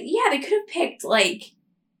 But yeah, they could have picked,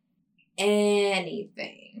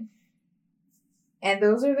 anything. And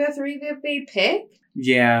those are the three that they picked?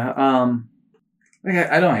 Yeah,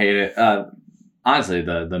 I don't hate it. Honestly,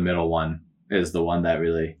 the middle one is the one that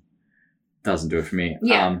really doesn't do it for me.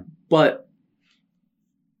 Yeah. But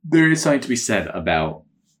there is something to be said about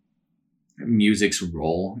music's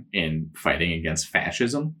role in fighting against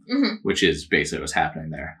fascism, which is basically what's happening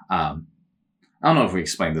there. I don't know if we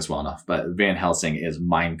explained this well enough, but Van Helsing is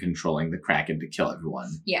mind controlling the Kraken to kill everyone.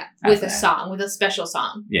 Yeah, with a song, with a special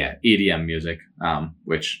song. Yeah, EDM music,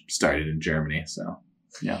 which started in Germany, so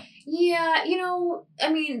yeah. Yeah,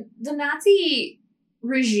 the Nazi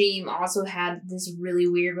regime also had this really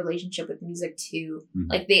weird relationship with music too.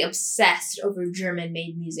 Mm-hmm. They obsessed over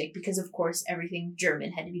German-made music because, of course, everything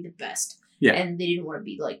German had to be the best. Yeah. And they didn't want to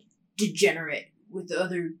be, degenerate with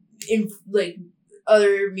the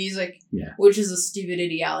other music, which is a stupid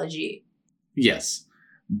ideology. Yes,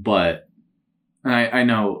 but I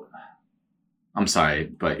know, I'm sorry,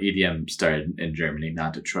 but EDM started in Germany,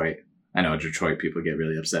 not Detroit. I know Detroit people get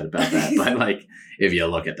really upset about that, but if you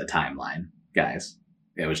look at the timeline, guys,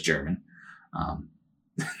 it was German.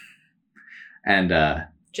 And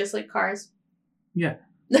just like Cars. Yeah.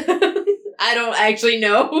 I don't actually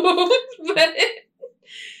know, but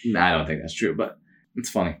I don't think that's true, but it's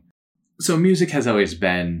funny. So music has always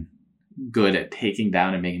been good at taking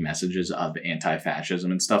down and making messages of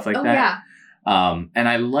anti-fascism and stuff like that. Yeah. And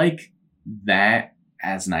I like that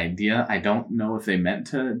as an idea. I don't know if they meant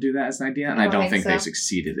to do that as an idea, and I don't think they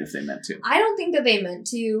succeeded if they meant to. I don't think that they meant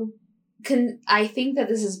to. I think that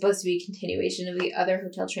this is supposed to be a continuation of the other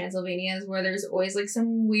Hotel Transylvanias where there's always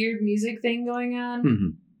some weird music thing going on. Mm-hmm.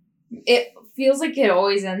 It feels like it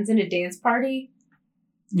always ends in a dance party.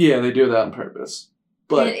 Yeah, they do that on purpose.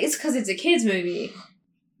 But and it's because it's a kids' movie.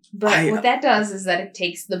 But what that does is that it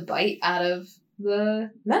takes the bite out of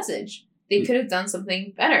the message. They could have done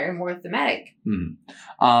something better and more thematic.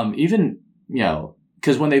 Mm-hmm. Even,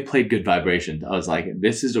 because when they played Good Vibrations, I was like,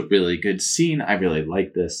 this is a really good scene. I really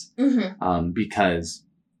like this. Mm-hmm. Because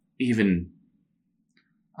even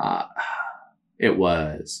it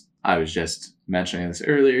was, I was just mentioning this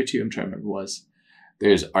earlier to you, I'm trying to remember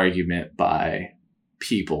there's argument by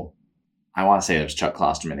people, I want to say it was Chuck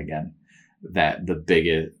Klosterman again, that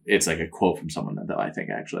it's a quote from someone though, I think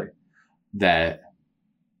actually, that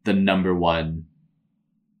the number one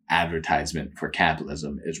advertisement for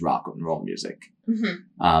capitalism is rock and roll music. Mm-hmm.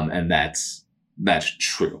 And that's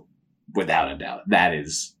true without a doubt.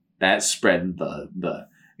 That spread the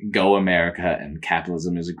go America and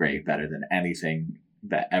capitalism is great better than anything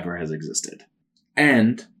that ever has existed.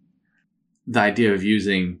 And the idea of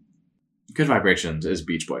using Good Vibrations is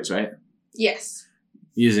Beach Boys, right? Yes.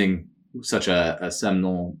 Using such a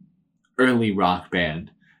seminal early rock band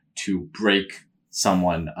to break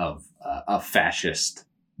someone of a fascist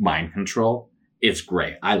mind control is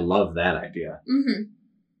great. I love that idea. Mm-hmm.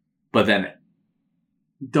 But then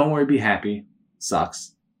Don't Worry, Be Happy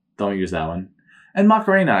sucks. Don't use that one. And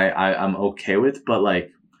Macarena I'm okay with, but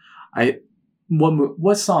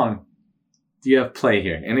what song do you have play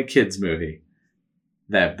here in a kid's movie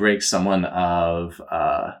that breaks someone of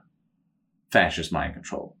fascist mind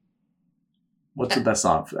control? What's the best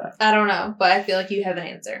song for that? I don't know, but I feel like you have an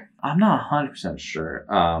answer. I'm not 100% sure.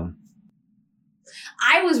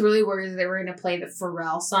 I was really worried that they were going to play the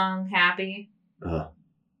Pharrell song, Happy.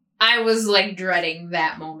 I was, dreading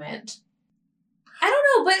that moment. I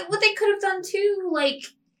don't know, but what they could have done, too,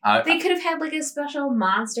 they could have had, a special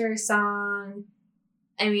monster song.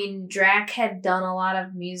 I mean, Drac had done a lot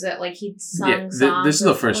of music, he'd sung songs. This is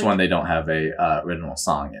the first one they don't have a original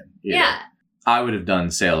song in either. Yeah. I would have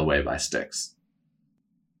done Sail Away by Styx.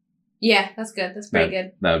 Yeah, that's good. That's pretty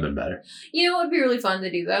good. That would have been better. You know what would be really fun to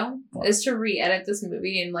do, though? What? Is to re-edit this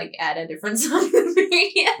movie and, add a different song to the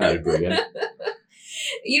movie. That would be good.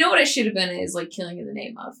 You know what it should have been is, Killing in the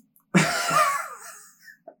Name of.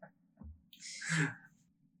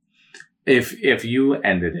 If you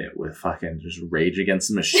ended it with fucking just Rage Against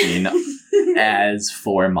the Machine as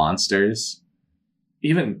 4 monsters,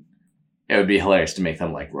 even it would be hilarious to make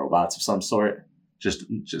them like robots of some sort. Just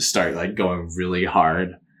start like going really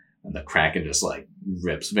hard, and the Kraken just like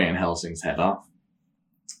rips Van Helsing's head off.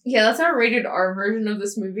 Yeah, that's our rated R version of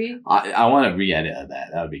this movie. I want to re-edit of that.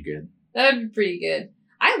 That would be good. That would be pretty good.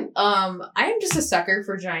 I am just a sucker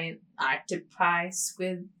for giant octopi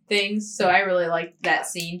squid things, so I really liked that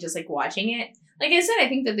scene, just like watching it. Like I said, I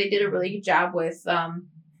think that they did a really good job with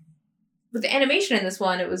the animation in this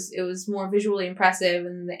one. It was more visually impressive,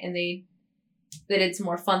 and they did some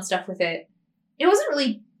more fun stuff with it. It wasn't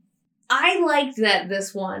really. I liked that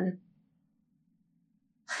this one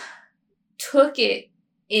took it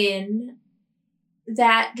in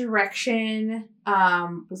that direction,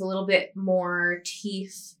 with a little bit more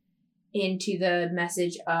teeth into the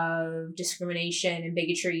message of discrimination and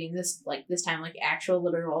bigotry, and this time actual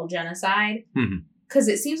literal genocide. Because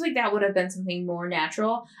it seems like that would have been something more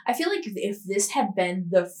natural. I feel like if this had been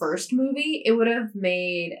the first movie, it would have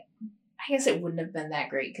made. I guess it wouldn't have been that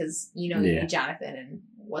great because you need Jonathan and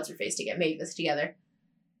what's her face to make this together.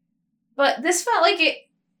 But this felt like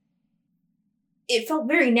it felt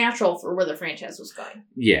very natural for where the franchise was going.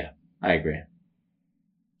 Yeah, I agree.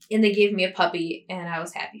 And they gave me a puppy, and I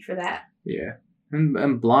was happy for that. Yeah.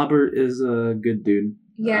 And Blobber is a good dude.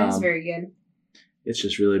 Yeah, he's very good. It's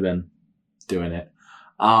just really been doing it.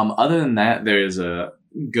 Other than that, there's a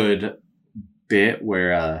good bit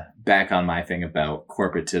where, back on my thing about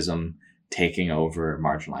corporatism taking over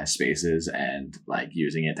marginalized spaces and like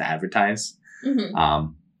using it to advertise.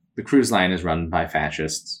 Mm-hmm. The cruise line is run by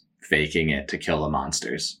fascists faking it to kill the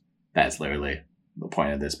monsters. That's literally the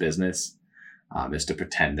point of this business, is to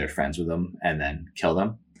pretend they're friends with them and then kill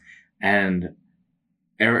them. And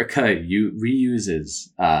Erica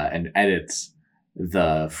reuses and edits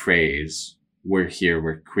the phrase, "We're here,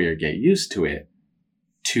 we're queer, get used to it,"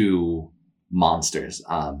 to monsters.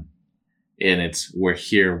 And it's, "We're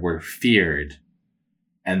here, we're feared,"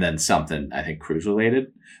 and then something, I think, cruise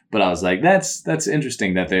related. But I was like, that's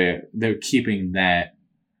interesting that they're keeping that,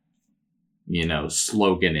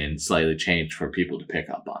 slogan in slightly changed for people to pick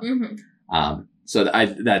up on. Mm-hmm. So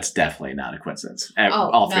that's definitely not a coincidence.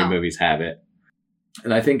 All 3 movies have it.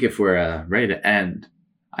 And I think if we're ready to end,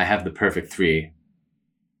 I have the perfect 3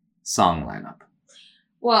 song lineup.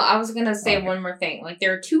 Well, I was going to say one more thing. Like,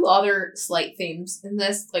 there are 2 other slight themes in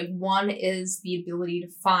this. Like, one is the ability to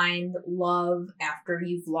find love after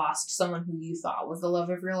you've lost someone who you thought was the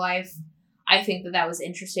love of your life. I think that was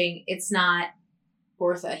interesting. It's not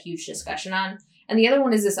worth a huge discussion on. And the other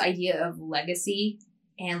one is this idea of legacy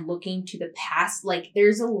and looking to the past. Like,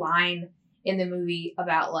 there's a line in the movie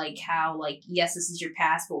about, like, how, like, yes, this is your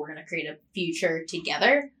past, but we're going to create a future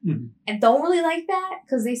together. Mm-hmm. And don't really like that,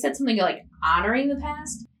 because they said something like honoring the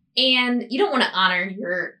past. And you don't want to honor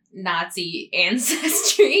your Nazi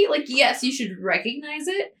ancestry. Like, yes, you should recognize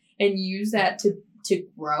it and use that to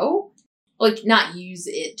grow. Like, not use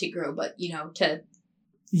it to grow, but, to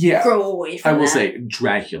grow away from that. I will say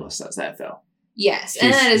Dracula says that, though. Yes,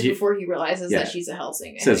 and that is before he realizes that she's a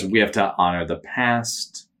Helsing. Says we have to honor the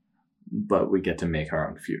past, but we get to make our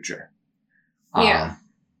own future. Yeah.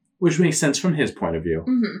 Which makes sense from his point of view,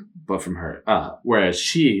 mm-hmm. but from her. Whereas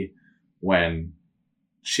she, when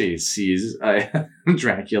she sees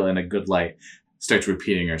Dracula in a good light, starts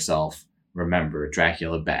repeating herself, "Remember,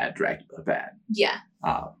 Dracula bad, Dracula bad." Yeah.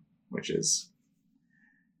 Which is...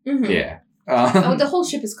 Mm-hmm. Yeah. The whole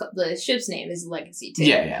ship is the ship's name is Legacy too.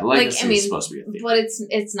 Yeah. Legacy is supposed to be a theme. But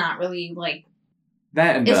it's not really like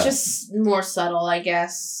that. And it's just more subtle, I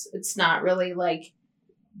guess. It's not really like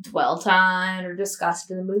dwelt on or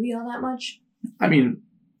discussed in the movie all that much. I mean,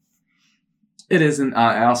 it isn't.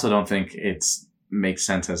 I also don't think it's makes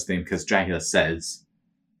sense as a theme because Dracula says,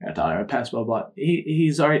 "I thought I would pass blah blah."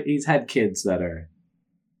 He's had kids that are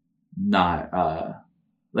not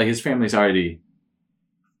like his family's already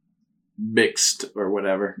mixed or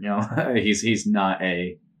whatever, he's not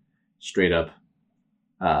a straight up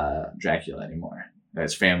Dracula anymore.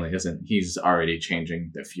 His family isn't. He's already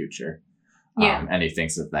changing the future. Yeah. And he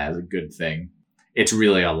thinks that is a good thing. It's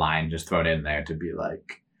really a line just thrown in there to be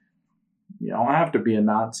like, you don't have to be a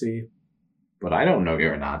Nazi, but I don't know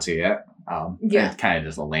you're a Nazi yet. It's kind of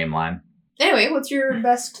just a lame line. Anyway, what's your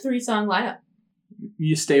best 3-song lineup?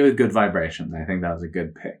 You stay with Good Vibrations. I think that was a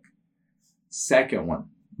good pick. Second one,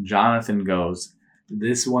 Jonathan goes,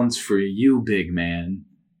 "This one's for you, big man."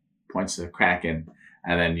 Points to the Kraken,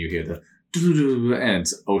 and then you hear the and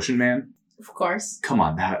it's Ocean Man. Of course. Come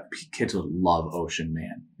on, that kids would love Ocean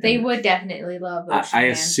Man. They would definitely love Ocean Man. I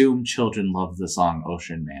Man. assume children love the song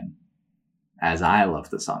Ocean Man. as I love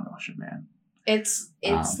the song Ocean Man. It's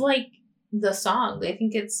like the song. I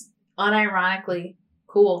think it's unironically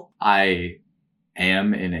cool. I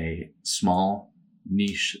am in a small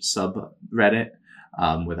niche subreddit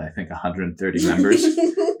with I think 130 members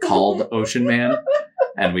called Ocean Man,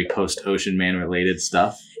 and we post Ocean Man related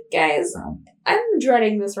stuff. Guys, I'm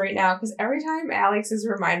dreading this right now because every time Alex is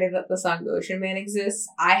reminded that the song Ocean Man exists,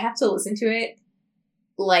 I have to listen to it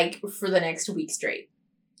like for the next week straight.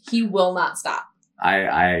 He will not stop.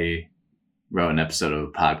 I wrote an episode of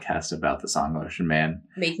a podcast about the song Ocean Man.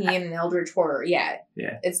 Making it an eldritch horror. Yeah.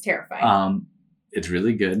 It's terrifying. It's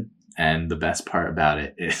really good. And the best part about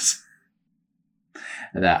it is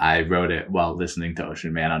that I wrote it while listening to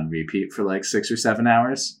Ocean Man on repeat for like 6 or 7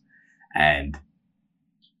 hours. And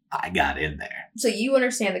I got in there. So you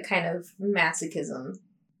understand the kind of masochism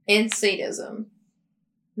and sadism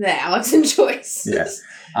that Alex enjoys. Yes.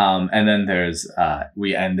 And then there's,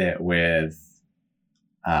 we end it with,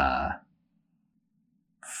 I'm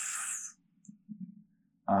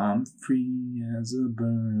free as a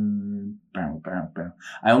bird. Bow, bow, bow.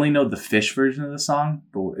 I only know the Fish version of the song,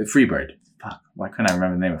 but Freebird. Fuck, why couldn't I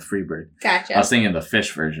remember the name of Freebird? Gotcha. I was thinking of the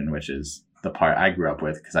Fish version, which is the part I grew up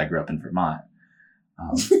with because I grew up in Vermont.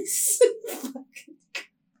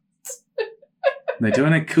 They do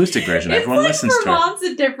an acoustic version. Everyone listens to it. Vermont's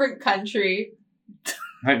a different country.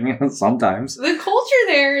 I mean, sometimes. The culture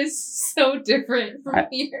there is so different from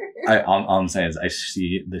here. All I'm saying is I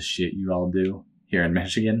see the shit you all do here in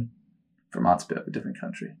Michigan. Vermont's a bit of a different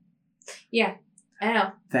country. Yeah, I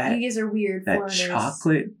know. You guys are weird that foreigners.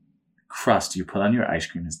 Chocolate crust you put on your ice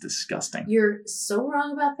cream is disgusting. You're so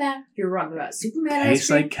wrong about that. You're wrong about Superman ice Tastes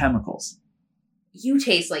cream. like chemicals. You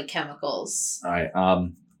taste like chemicals. All right.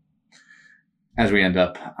 As we end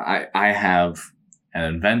up, I have an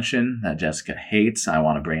invention that Jessica hates. I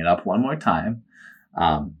want to bring it up one more time.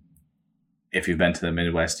 If you've been to the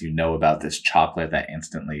Midwest, you know about this chocolate that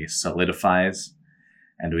instantly solidifies.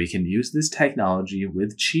 And we can use this technology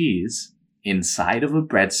with cheese inside of a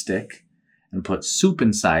breadstick and put soup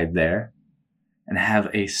inside there and have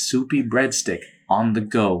a soupy breadstick on the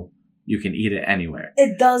go. You can eat it anywhere.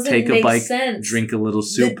 It doesn't take make a bite, sense. Drink a little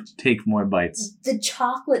soup, take more bites. The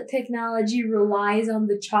chocolate technology relies on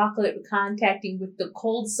the chocolate contacting with the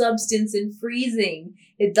cold substance and freezing.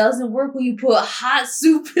 It doesn't work when you put hot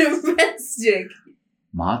soup in a breadstick.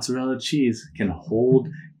 Mozzarella cheese can hold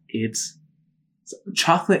its...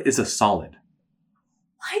 Chocolate is a solid.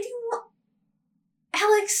 Why do you want...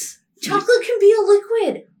 Alex, chocolate can be a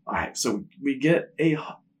liquid. Alright, so we get a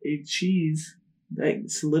cheese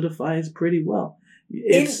that solidifies pretty well.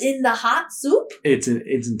 In the hot soup? It's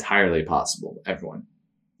entirely possible, everyone.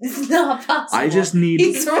 It's not possible. I just need...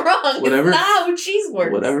 He's wrong. It's not how cheese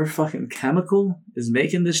works. Whatever fucking chemical is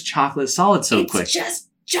making this chocolate solid so quick. It's just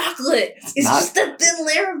chocolate. It's just a thin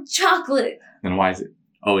layer of chocolate. Then why is it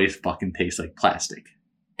always fucking taste like plastic?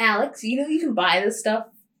 Alex, you know you can buy this stuff,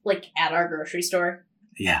 like, at our grocery store?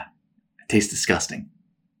 Yeah. It tastes disgusting.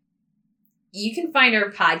 You can find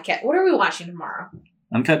our podcast. What are we watching tomorrow?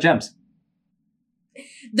 Uncut Gems.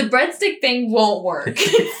 The breadstick thing won't work.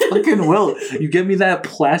 It fucking will. You give me that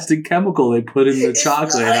plastic chemical they put in the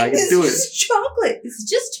chocolate and I can do it. It's just chocolate. It's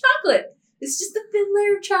just chocolate. It's just a thin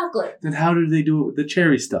layer of chocolate. Then how do they do it with the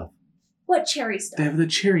cherry stuff? What cherry stuff? They have the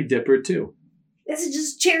cherry dipper too. This is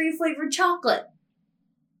just cherry flavored chocolate.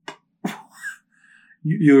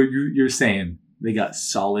 You're saying they got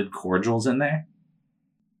solid cordials in there?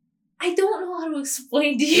 I don't know how to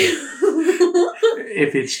explain to you.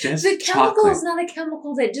 If it's just the chemical chocolate. is not a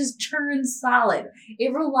chemical that just turns solid.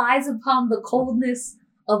 It relies upon the coldness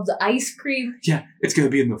of the ice cream. Yeah, it's gonna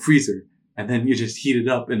be in the freezer, and then you just heat it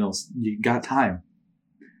up, and you got time.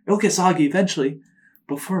 It'll get soggy eventually,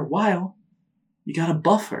 but for a while, you got a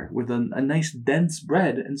buffer with a nice dense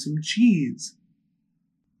bread and some cheese.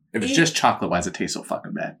 If it's just chocolate, why does it taste so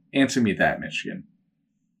fucking bad? Answer me that, Michigan.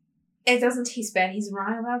 It doesn't taste bad. He's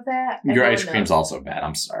wrong about that. Your ice cream's also bad.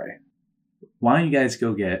 I'm sorry. Why don't you guys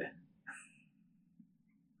go get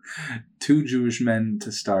 2 Jewish men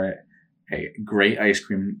to start a great ice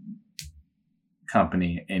cream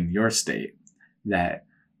company in your state that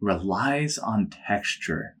relies on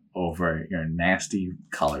texture over your nasty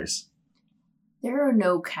colors? There are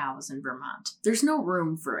no cows in Vermont. There's no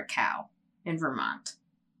room for a cow in Vermont.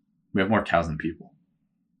 We have more cows than people.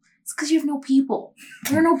 It's because you have no people.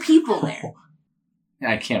 There are no people there.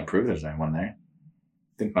 I can't prove there's anyone there.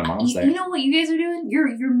 I think my mom's there. You know what you guys are doing?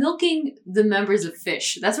 You're milking the members of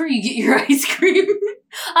Fish. That's where you get your ice cream.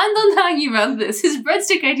 I'm not talking about this. His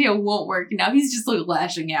breadstick idea won't work. Now he's just like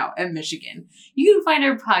lashing out at Michigan. You can find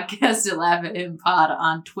our podcast at Laugh at Him Pod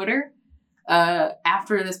on Twitter.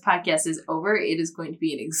 after this podcast is over, it is going to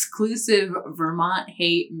be an exclusive Vermont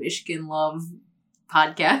hate, Michigan love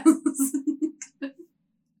podcast.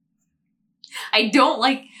 I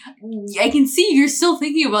can see you're still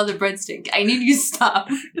thinking about the breadstick. I need you to stop.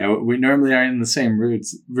 Yeah, we normally are in the same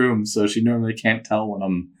room, so she normally can't tell when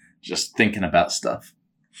I'm just thinking about stuff.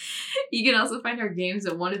 You can also find our games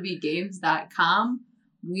at wannabegames.com.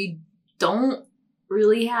 We don't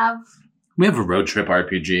really have... We have a road trip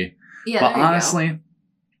RPG. Yeah, but honestly,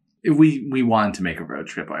 we wanted to make a road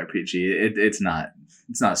trip RPG. It's not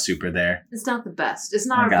super there. It's not the best. It's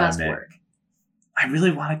not our best work. I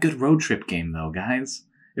really want a good road trip game, though, guys.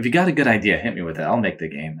 If you got a good idea, hit me with it. I'll make the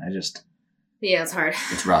game. Yeah, it's hard.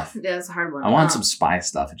 It's rough. Yeah, it's a hard one. I want some spy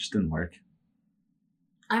stuff. It just didn't work.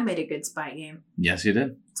 I made a good spy game. Yes, you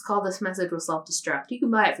did. It's called This Message Will Self-Destruct. You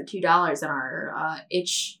can buy it for $2 on our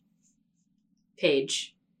itch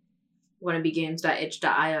page,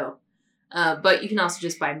 wannabegames.itch.io. But you can also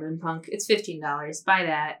just buy Moonpunk. It's $15. Buy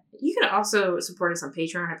that. You can also support us on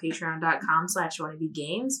Patreon at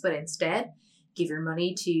patreon.com/wannabegames, but instead give your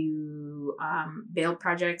money to bail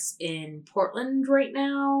projects in Portland right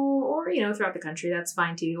now, or, throughout the country. That's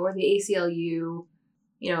fine too. Or the ACLU,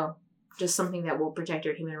 just something that will protect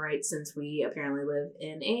our human rights, since we apparently live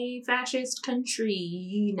in a fascist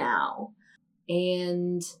country now.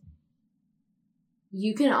 And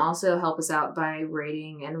you can also help us out by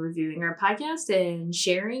rating and reviewing our podcast and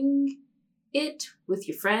sharing it with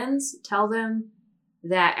your friends. Tell them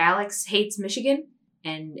that Alex hates Michigan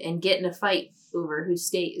and get in a fight over whose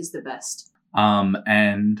state is the best.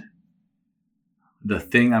 And the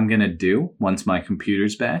thing I'm going to do once my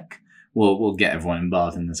computer's back, we'll get everyone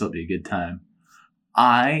involved and this will be a good time.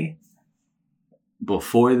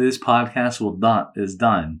 Before this podcast is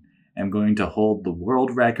done, am going to hold the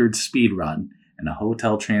world record speed run in a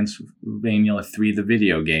Hotel Transylvania 3, the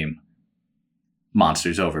video game,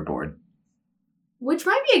 Monsters Overboard. Which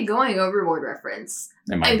might be a Going Overboard reference.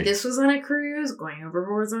 It might be. This was on a cruise. Going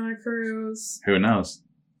Overboard's on a cruise. Who knows?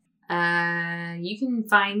 You can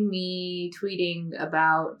find me tweeting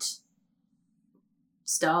about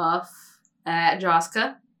stuff at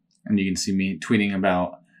Joska. And you can see me tweeting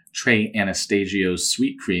about Trey Anastasio's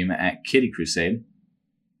sweet cream at Kitty Crusade.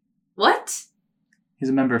 What? He's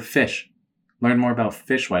a member of Fish. Learn more about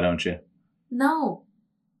Fish, why don't you? No.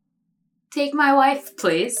 Take my wife,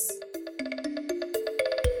 please.